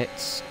out the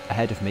pits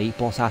ahead of me.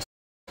 Bottas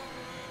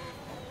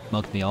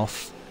mugged me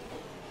off.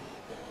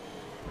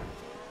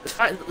 The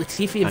fact that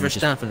Latifi and And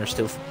just- Verstappen are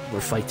still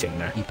were fighting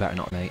there. You better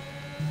not, mate.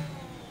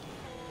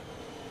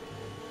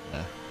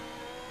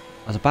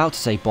 I was about to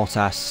say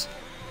Bottas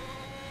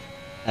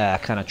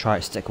kind of tried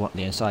to stick one on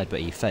the inside, but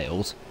he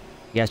failed.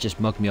 He has just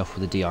mugged me off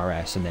with a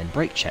DRS and then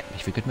brake checked me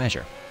for good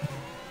measure.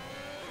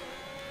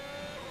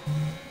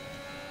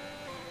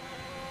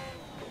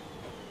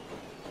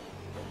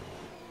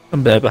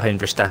 I'm there behind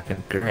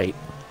Verstappen. Great.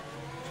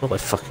 That's all I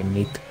fucking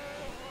need.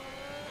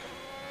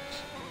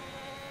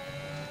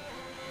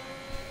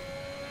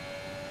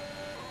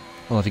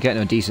 Well, if you get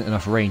no decent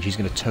enough range, he's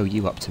going to tow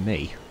you up to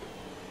me.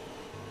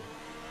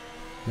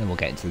 Then we'll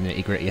get into the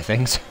nitty-gritty of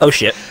things. Oh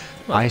shit.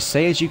 I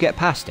say as you get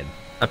past him.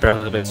 I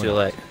probably a bit too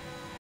late.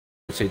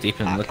 Too deep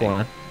in the Okay.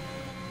 corner.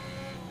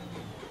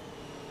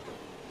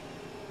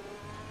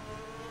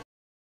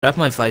 I have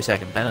my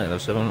 5-second penalty though,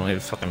 so it won't even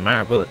fucking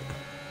matter, will it?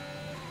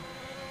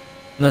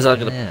 I'm not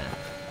gonna, Yeah.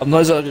 I'm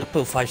not gonna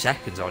pull 5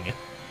 seconds on you.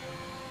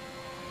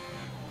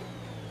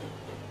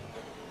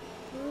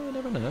 You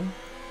never know.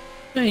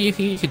 Yeah,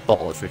 you could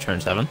bottle it for turn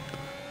 7.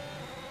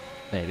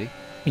 Maybe.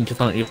 mean,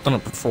 you've done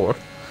it before.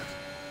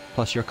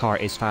 Plus, your car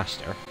is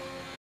faster.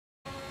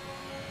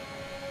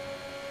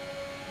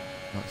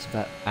 That's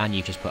about, and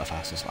you've just put a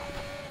fastest lap.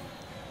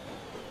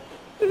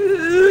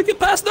 Get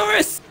past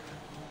Norris!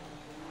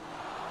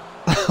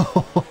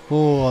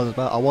 Oh,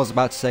 I was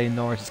about to say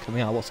Norris is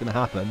coming out. What's going to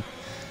happen?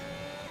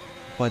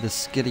 By the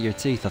skin of your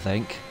teeth, I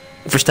think.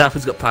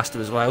 Verstappen's got past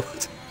him as well.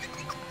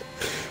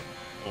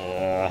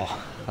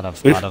 Oh, I'd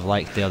have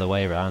liked the other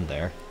way around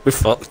there. We're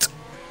fucked.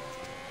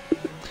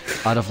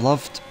 I'd have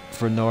loved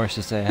for Norris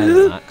to stay ahead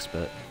of Max,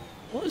 but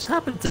What has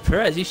happened to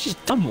Perez? He's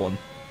just done one.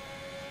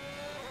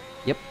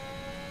 yep.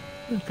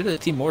 Good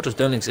that Team Mortars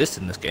don't exist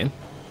in this game.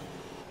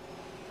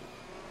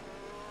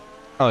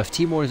 Oh, if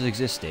Team Wars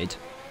existed,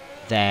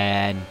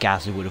 then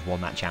Gasly would have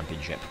won that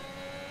championship.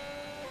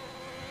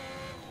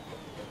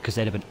 Because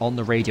they'd have been on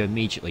the radio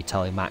immediately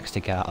telling Max to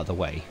get out of the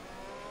way,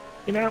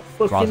 You're not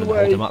rather fucking than way.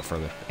 hold him up for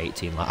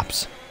 18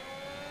 laps.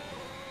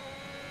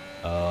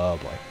 Oh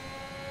boy.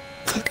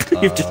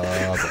 You've just...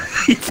 Oh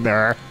boy.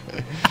 Nah.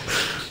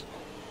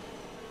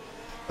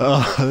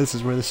 Oh, this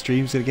is where the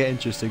stream's gonna get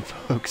interesting,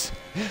 folks.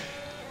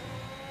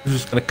 I'm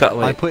just gonna cut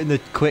away. I put in the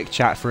quick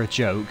chat for a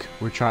joke.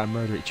 We're trying to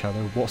murder each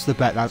other. What's the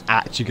bet that's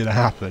actually gonna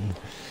happen?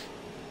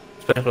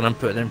 Especially when I'm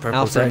putting in purple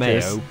Alfa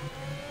sectors. Romeo.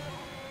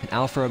 An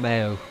Alfa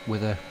Romeo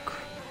with a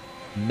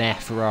meh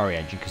Ferrari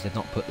engine, because they've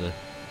not put the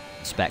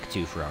Spec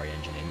 2 Ferrari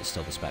engine in. It's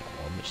still the Spec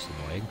 1, which is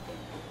annoying.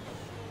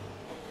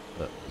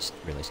 But it's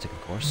realistic,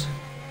 of course.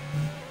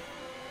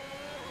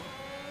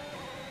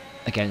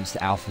 Against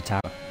the Alpha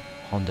Tower,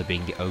 Honda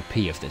being the OP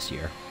of this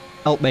year.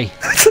 Help me!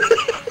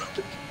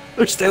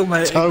 We're still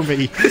waiting. Tow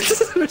me!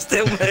 We're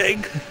still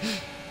waiting.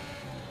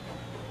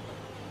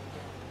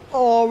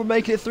 Oh, we're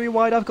making it 3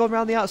 wide. I've gone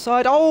round the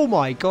outside. Oh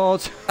my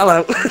god!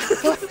 Hello.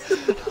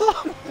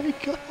 Oh my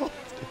god!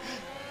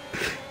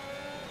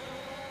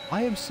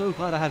 I am so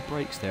glad I had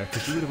brakes there,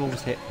 because you would have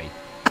almost hit me.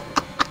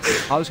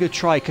 I was going to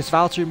try, because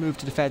Valtteri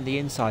moved to defend the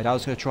inside, I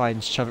was going to try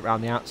and shove it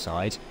around the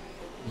outside.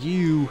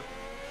 You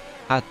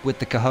had, with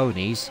the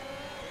cojones,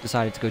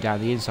 decided to go down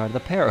the inside of the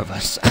pair of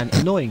us, and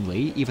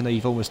annoyingly, even though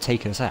you've almost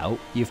taken us out,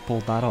 you've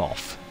pulled that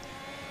off.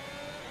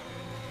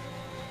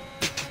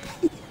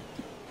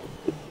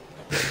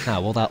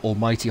 Now, will that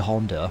almighty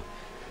Honda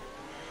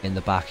in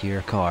the back of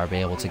your car be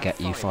able to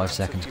get you 5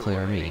 seconds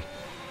clear of me?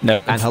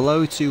 No. And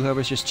hello to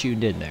whoever's just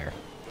tuned in there.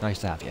 Nice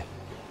to have you.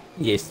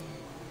 Yes.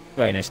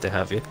 Very nice to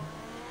have you.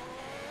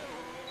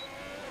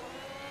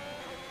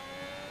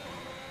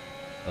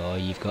 Oh,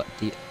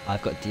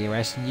 I've got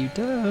DRS and you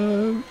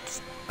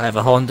don't. I have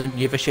a Honda and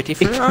you have a shitty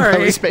No,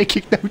 Ferrari. it's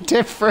making no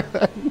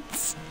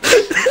difference.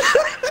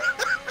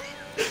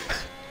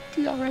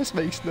 DRS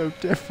makes no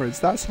difference.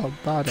 That's how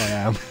bad I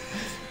am.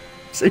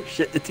 So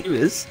shit the team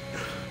is.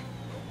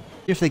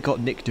 If they got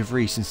Nick De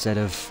Vries instead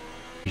of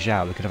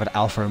Zhao, we could have had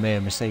Alfa Romeo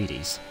and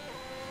Mercedes.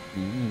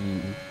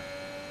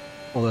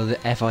 Although the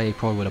FIA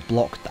probably would have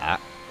blocked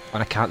that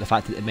on account of the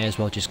fact that they may as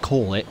well just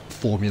call it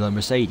Formula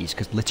Mercedes,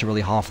 because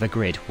literally half of the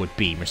grid would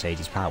be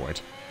Mercedes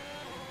powered.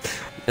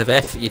 You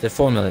have either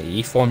Formula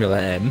E, Formula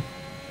M,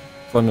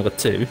 Formula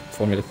 2,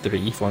 Formula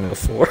 3, Formula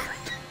 4.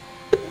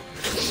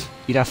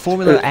 You'd have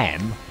Formula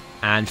M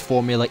and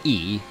Formula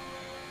E.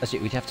 That's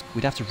it. We'd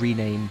have to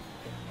rename.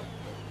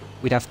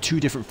 We'd have 2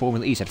 different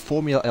Formula E's. Had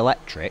Formula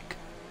Electric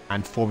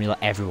and Formula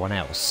Everyone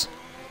Else.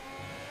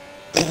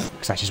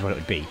 Because that's just what it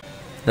would be.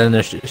 Then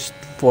there's just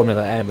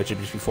Formula M, which would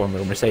just be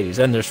Formula Mercedes.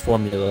 Then there's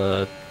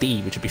Formula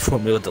D, which would be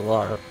Formula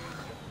Dallara.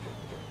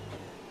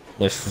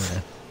 With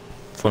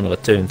Formula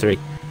 2 and 3.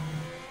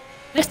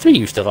 F3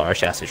 used Dallara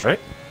chassis, right?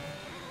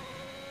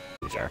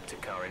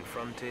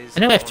 I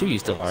know F2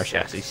 used Dallara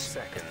chassis.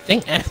 I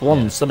think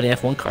F1, some of the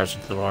F1 cars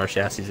used Dallara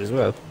chassis as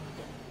well.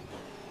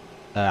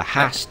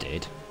 Haas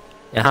did.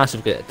 Yeah, Haas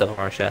have got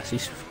Dallara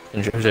chassis.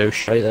 And shows how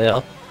straight they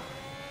are.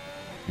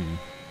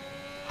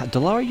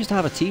 Dallara used to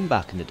have a team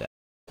back in the day.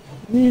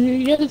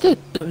 Yeah, they did.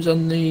 It was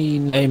on the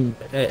name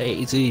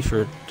AZ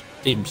for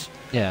teams.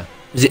 Yeah.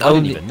 Was it I didn't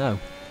only? even know.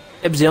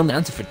 It was the only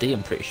answer for D,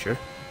 I'm pretty sure.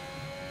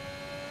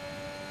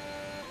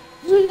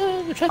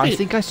 I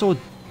think I saw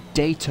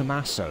De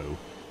Tomaso.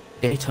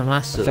 De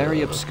Tomaso. A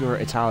very obscure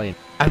Italian.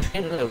 I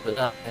don't know, but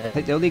that. I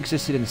think they only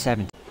existed in the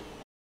 70s.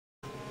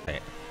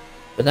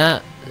 But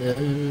that.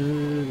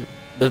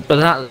 But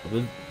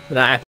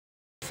that.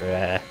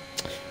 For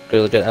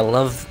really good. I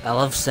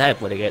love Seb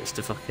when he gets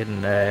to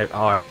fucking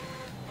R.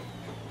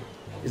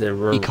 Is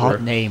it He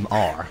can't name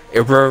R.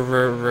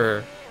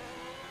 R.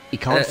 He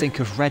can't think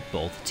of Red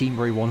Bull, the team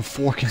where he won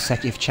 4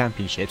 consecutive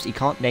championships. He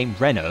can't name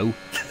Renault,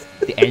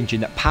 the engine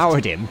that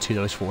powered him to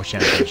those 4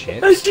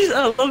 championships.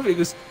 I love it. He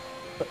goes,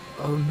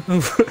 oh no.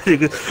 He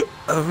goes,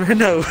 oh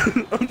Renault.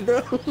 Oh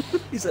no.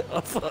 He's like, oh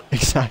fuck.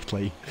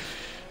 Exactly.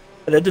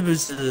 And then there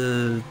was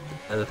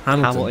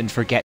Hamilton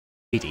forget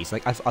Mercedes.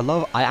 Like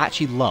I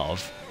actually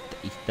love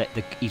that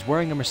he's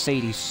wearing a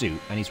Mercedes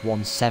suit and he's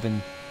won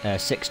 6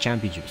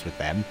 championships with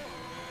them.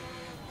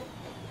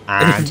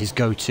 And his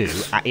go-to,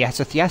 he has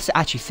to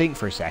actually think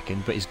for a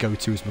second, but his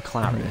go-to is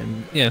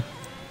McLaren. Yeah.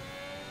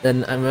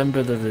 Then I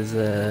remember there was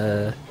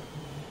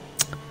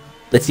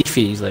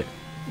Latifi, he's like,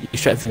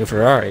 he's trying to think of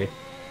Ferrari.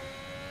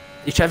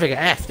 He's trying to think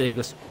of F, then he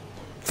goes,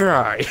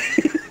 Ferrari.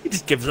 He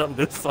just gives up and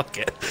goes, fuck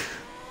it.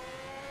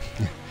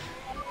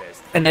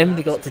 And then when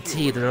they got to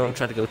T, they're all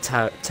trying to go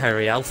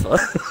Terry Alpha.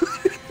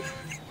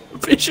 I'm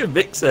pretty sure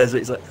Mick says it,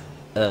 he's like,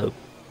 oh.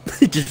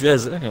 He just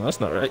realizes, oh, that's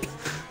not right.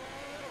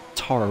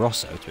 Toro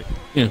Rosso, too.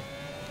 Yeah.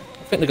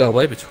 I think they got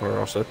away with Toro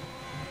Rosso.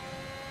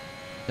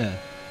 Yeah.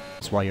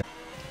 That's why you're...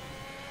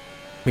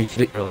 We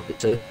could roll it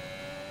too.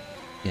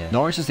 Yeah.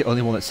 Norris is the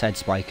only one that said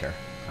Spiker,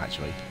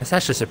 actually. It's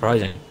actually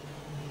surprising.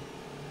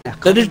 Yeah, I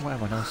can't remember what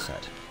everyone else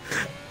said.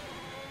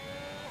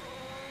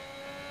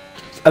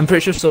 I'm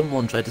pretty sure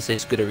someone tried to say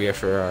Scuderia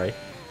Ferrari.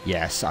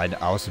 Yes, I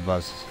was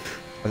supposed...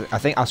 I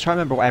think I was trying to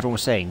remember what everyone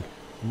was saying.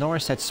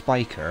 Norris said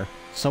Spiker,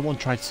 someone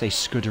tried to say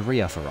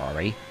Scuderia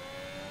Ferrari.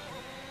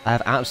 I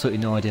have absolutely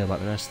no idea about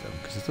the rest of them,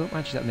 because I don't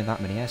imagine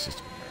that many S's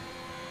to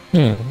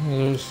be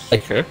Hmm,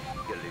 Spiker.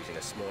 You're losing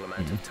a small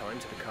amount of time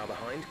to the car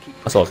behind. Keep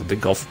That's all I can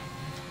think of.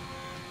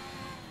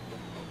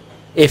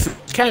 If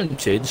it's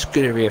counted,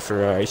 Scuderia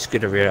Ferrari,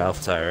 Scuderia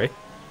AlphaTauri,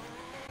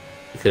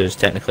 because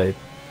technically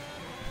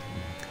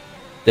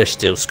they're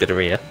still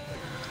Scuderia.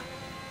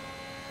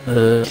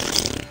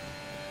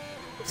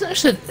 It's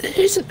actually,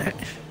 isn't it?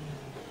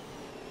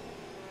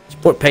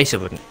 Sport Pacer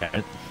wouldn't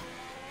count.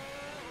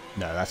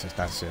 No, that's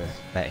a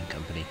betting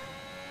company.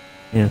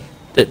 Yeah,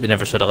 they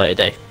never saw the light of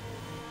day.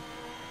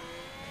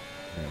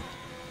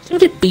 So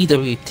did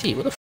BWT?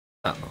 What the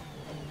f?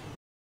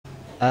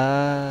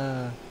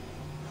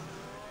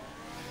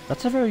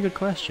 That's a very good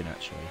question,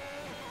 actually.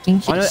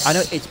 Think I know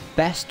it's- it's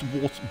best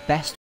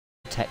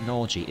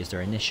technology is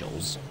their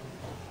initials,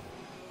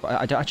 but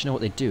I don't actually know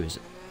what they do. Is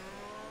it?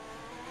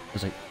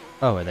 It's like,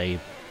 oh, are they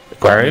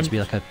Aquarium? to be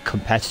like a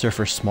competitor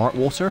for smart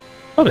water?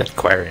 Probably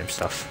aquarium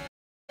stuff.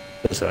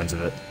 The sounds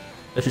of it.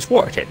 If it's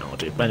water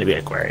technology, it might be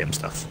aquarium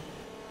stuff.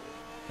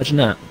 Imagine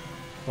that.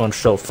 On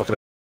show fucking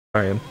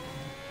aquarium.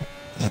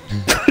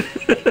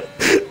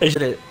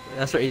 Actually,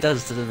 that's what he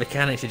does to the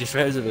mechanics. He just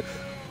throws them.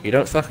 You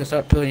don't fucking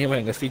start pulling your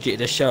wing. I'll feed you to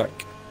this shark.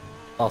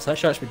 Oh, so that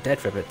shark's been dead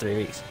for about 3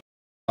 weeks.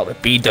 Oh,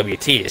 but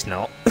BWT is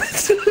not.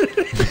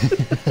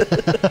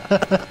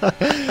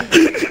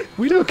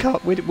 we don't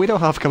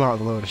have to come out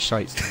of a load of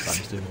shites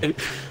sometimes, do we?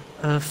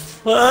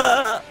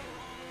 Fuck.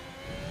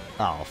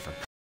 Oh, for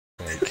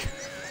sake.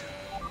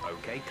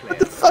 Okay, clear.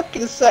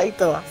 Fucking sake,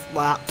 though,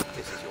 lap.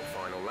 This is your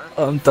final lap.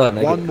 I'm done.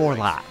 I One got- more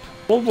lap.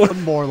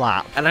 One more.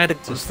 lap. And I had a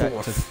To good st-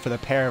 fourth. for the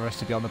pair of us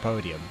to be on the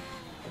podium.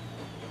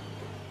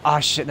 Ah,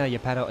 shit, no, your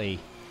penalty.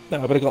 No,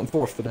 I would have gotten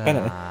fourth for the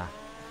penalty. Ah.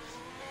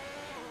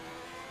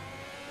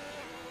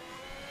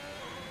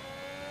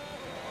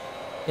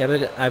 Yeah,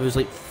 but I was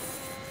like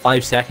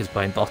 5 seconds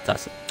behind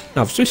Bottas.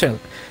 No, I was 2 seconds,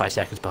 5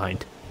 seconds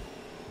behind.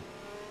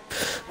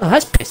 Oh,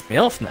 that's pissed me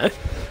off now.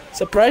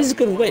 Surprise is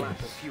gonna win Lap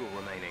of fuel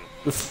remaining.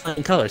 with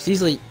flying colours.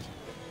 He's like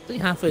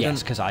halfway Yes,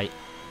 done. because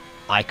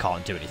I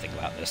can't do anything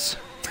about this.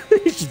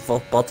 He's just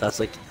Bottas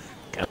like,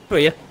 come for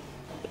you,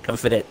 come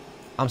for it.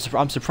 I'm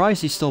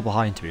surprised he's still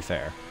behind, to be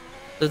fair.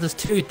 So there's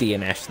 2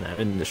 DNFs now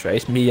in this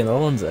race, me and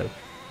Alonso.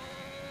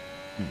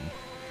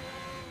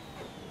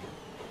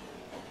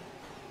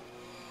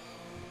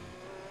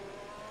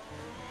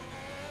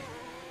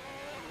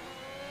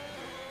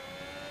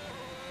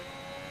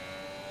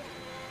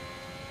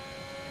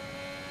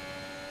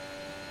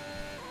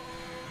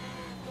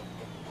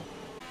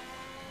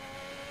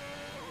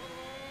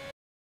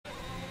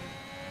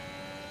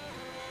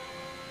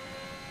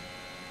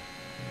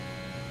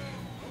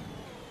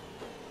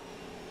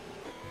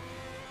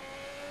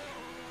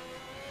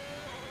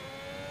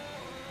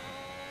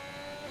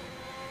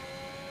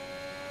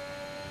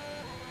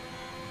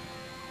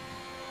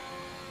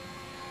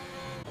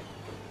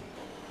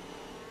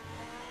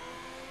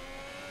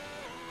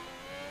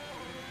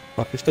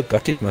 Fuck, I still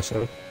gutted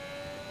myself.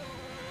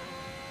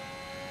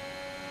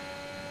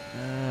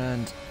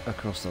 And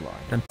across the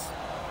line.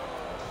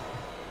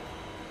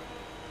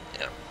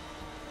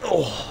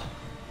 Oh.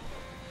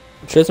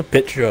 There's a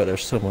picture out there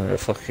somewhere.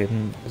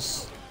 Fucking.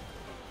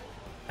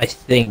 I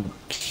think.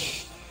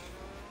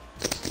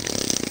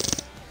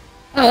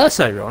 Oh, that's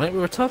ironic. We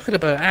were talking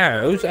about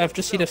arrows. I've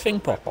just seen a thing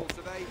pop up.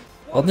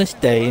 On this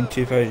day in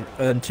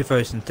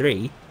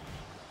 2003,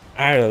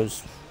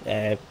 arrows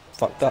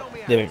fucked up.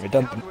 They went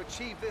redundant. To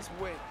achieve this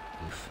win.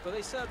 Well,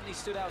 they certainly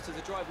stood out as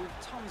a driver with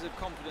tons of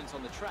confidence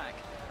on the track.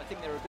 I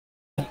think they're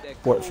a good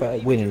Worked for a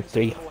winning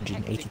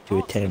 382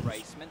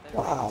 attempts.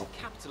 Wow.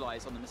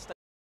 Capitalize on the mistakes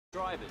of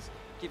drivers,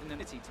 giving them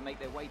the ability to make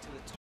their way to the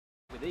top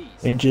with ease.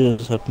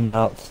 Rangers have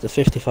marked the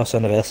 51st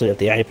anniversary of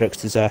the Ibrox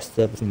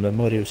disaster with a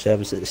memorial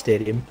service at the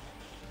stadium.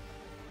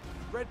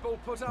 Red Bull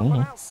put up an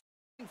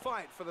outstanding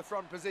fight for the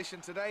front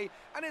position today,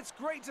 and it's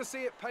great to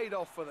see it paid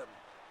off for them.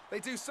 They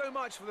do so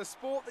much for the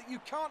sport that you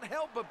can't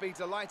help but be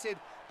delighted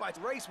by the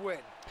race win.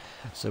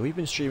 So we've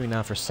been streaming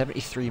now for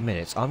 73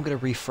 minutes. I'm going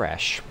to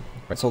refresh.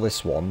 That's all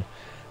this one.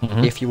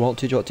 If you want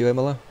to, do you want to do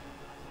Imola?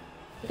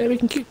 Yeah, we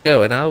can keep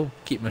going. I'll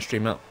keep my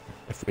stream up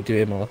if we do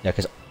Imola. Yeah,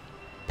 because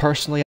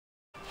personally,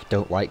 I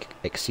don't like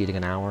exceeding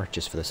an hour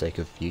just for the sake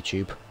of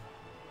YouTube.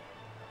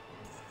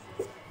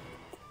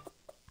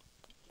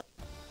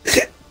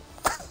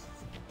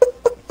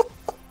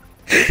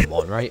 game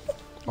on, right?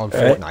 On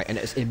Fortnite, and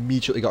it's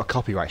immediately got a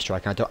copyright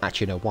strike, and I don't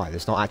actually know why.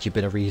 There's not actually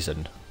been a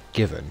reason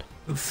given.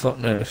 Fuck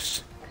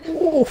knows.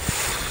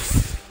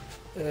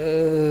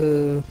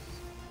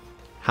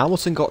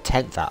 Hamilton got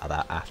 10th out of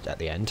that at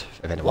the end,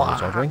 if anyone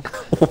was wondering.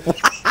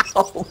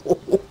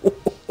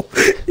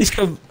 He's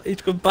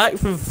come back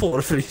from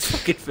 4th and he's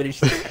fucking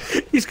finished.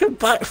 He's come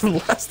back from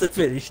last to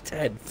finish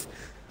 10th.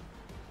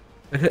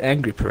 Look how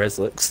angry Perez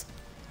looks.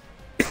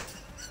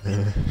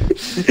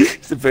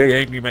 He's a very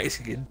angry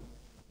Mexican.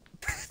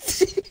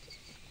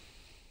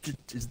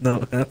 Just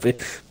not happy.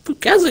 But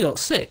Gazza got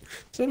 6,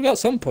 so we got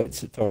some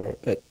points at Toro.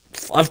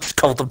 I've just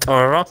called him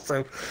Toro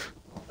Rosso.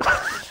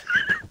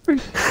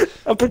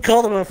 I've been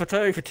calling him a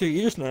Ferrari for 2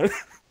 years now.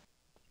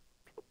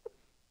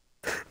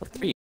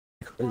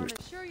 I'm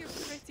sure you're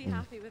pretty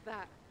happy with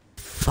that.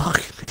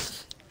 Fuck.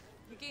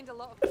 You gained a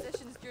lot of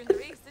positions during the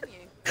race, didn't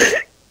you?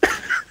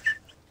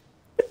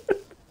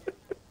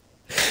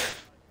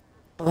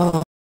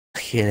 Oh,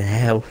 fucking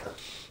hell.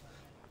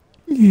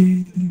 I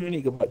need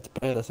to go back to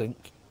bed, I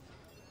think.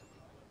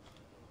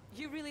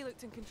 You really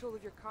looked in control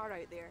of your car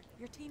out there.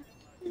 Your team...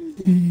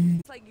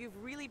 It's like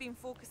you've really been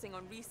focusing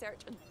on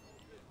research and...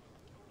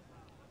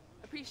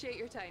 Appreciate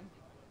your time.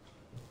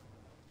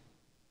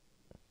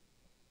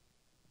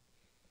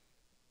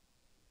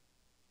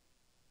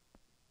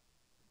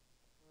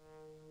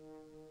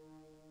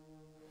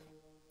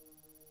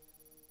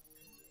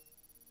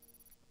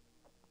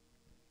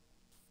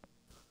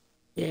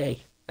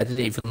 Yay. I didn't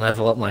even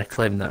level up my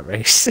claim that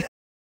race.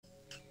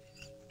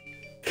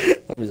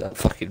 That was that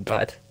fucking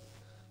bad.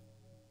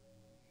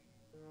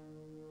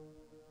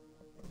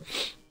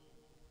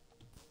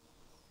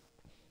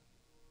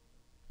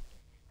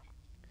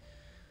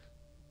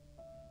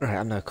 Right,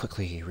 I'm gonna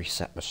quickly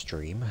reset my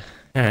stream.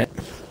 Alright.